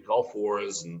through the Gulf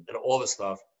Wars and all this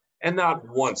stuff. And not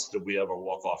once did we ever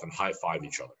walk off and high five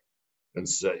each other and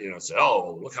say,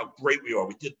 oh, look how great we are.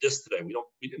 We did this today. We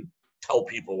didn't tell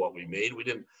people what we made. We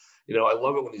didn't, I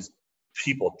love it when these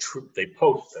people they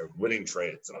post their winning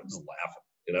trades, and I'm just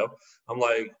laughing. I'm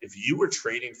like, if you were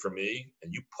trading for me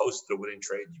and you posted a winning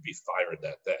trade, you'd be fired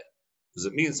that day, because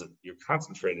it means that you're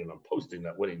concentrating on posting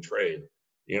that winning trade.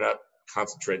 You're not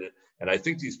concentrated. And I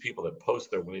think these people that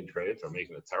post their winning trades are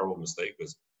making a terrible mistake,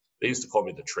 because they used to call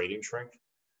me the trading shrink.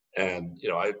 And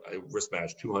I risk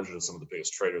manage 200 of some of the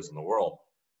biggest traders in the world.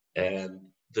 And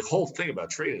the whole thing about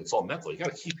trading, it's all mental. You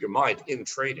got to keep your mind in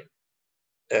trading.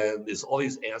 And there's all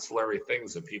these ancillary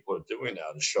things that people are doing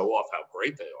now to show off how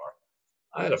great they are.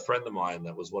 I had a friend of mine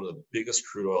that was one of the biggest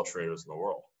crude oil traders in the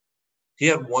world. He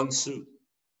had one suit,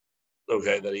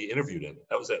 that he interviewed in.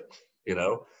 That was it.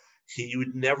 You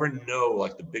would never know,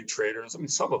 like the big traders. I mean,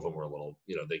 some of them were a little,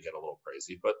 they get a little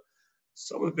crazy, but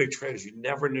some of the big traders, you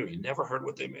never knew. You never heard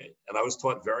what they made. And I was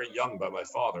taught very young by my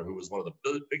father, who was one of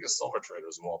the biggest silver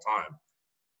traders of all time.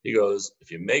 He goes,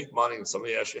 if you make money and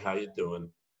somebody asks you how you're doing,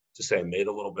 just say I made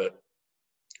a little bit.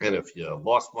 And if you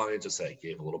lost money, just say I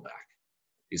gave a little back.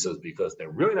 He says, because they're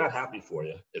really not happy for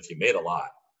you if you made a lot.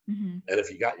 Mm-hmm. And if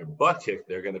you got your butt kicked,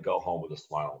 they're going to go home with a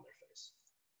smile on their face.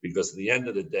 Because at the end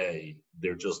of the day,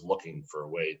 they're just looking for a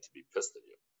way to be pissed at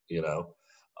you,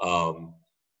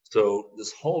 So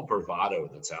this whole bravado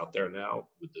that's out there now,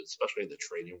 especially in the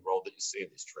trading world that you see in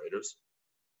these traders,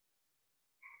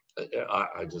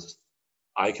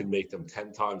 I can make them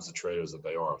 10 times the traders that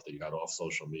they are if they got off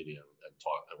social media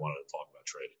and wanted to talk about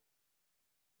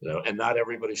trading. And not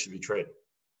everybody should be trading.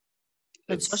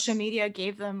 But social media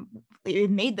it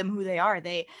made them who they are.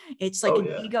 It's like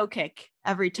an ego kick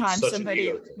every time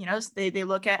somebody, they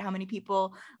look at how many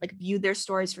people like viewed their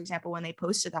stories, for example, when they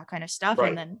posted that kind of stuff. Right.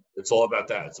 And then it's all about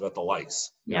that. It's about the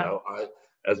likes.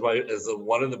 As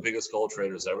one of the biggest gold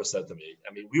traders ever said to me,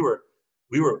 I mean, we were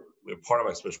part of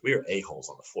my speech. We were a-holes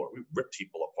on the floor. We ripped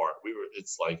people apart.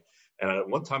 it's like,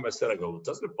 and one time I said, I go,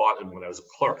 doesn't it bother, when I was a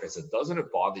clerk, I said, doesn't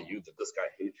it bother you that this guy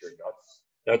hates your guts?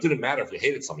 Now, it didn't matter if you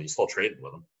hated somebody, you still traded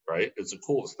with him, right? It's the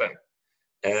coolest thing.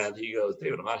 And he goes,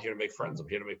 David, I'm not here to make friends. I'm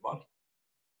here to make money.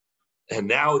 And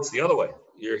now it's the other way.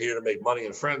 You're here to make money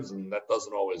and friends, and that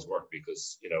doesn't always work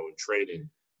because, in trading,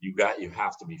 you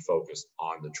have to be focused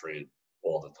on the trade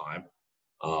all the time.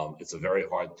 It's a very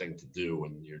hard thing to do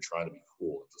when you're trying to be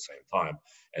cool at the same time.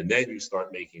 And then you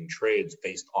start making trades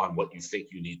based on what you think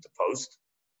you need to post.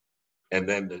 And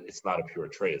then it's not a pure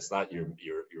trade. It's not your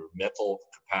mental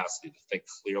capacity to think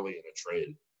clearly in a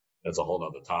trade. That's a whole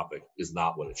other topic, is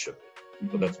not what it should be.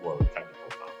 But that's more of a technical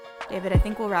topic. David, I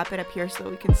think we'll wrap it up here so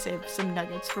that we can save some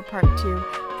nuggets for part 2.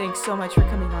 Thanks so much for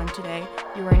coming on today.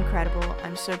 You were incredible.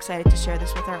 I'm so excited to share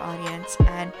this with our audience.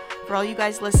 And for all you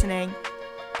guys listening,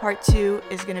 part 2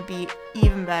 is going to be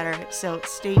even better. So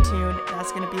stay tuned.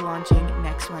 That's going to be launching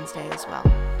next Wednesday as well.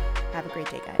 Have a great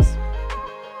day, guys.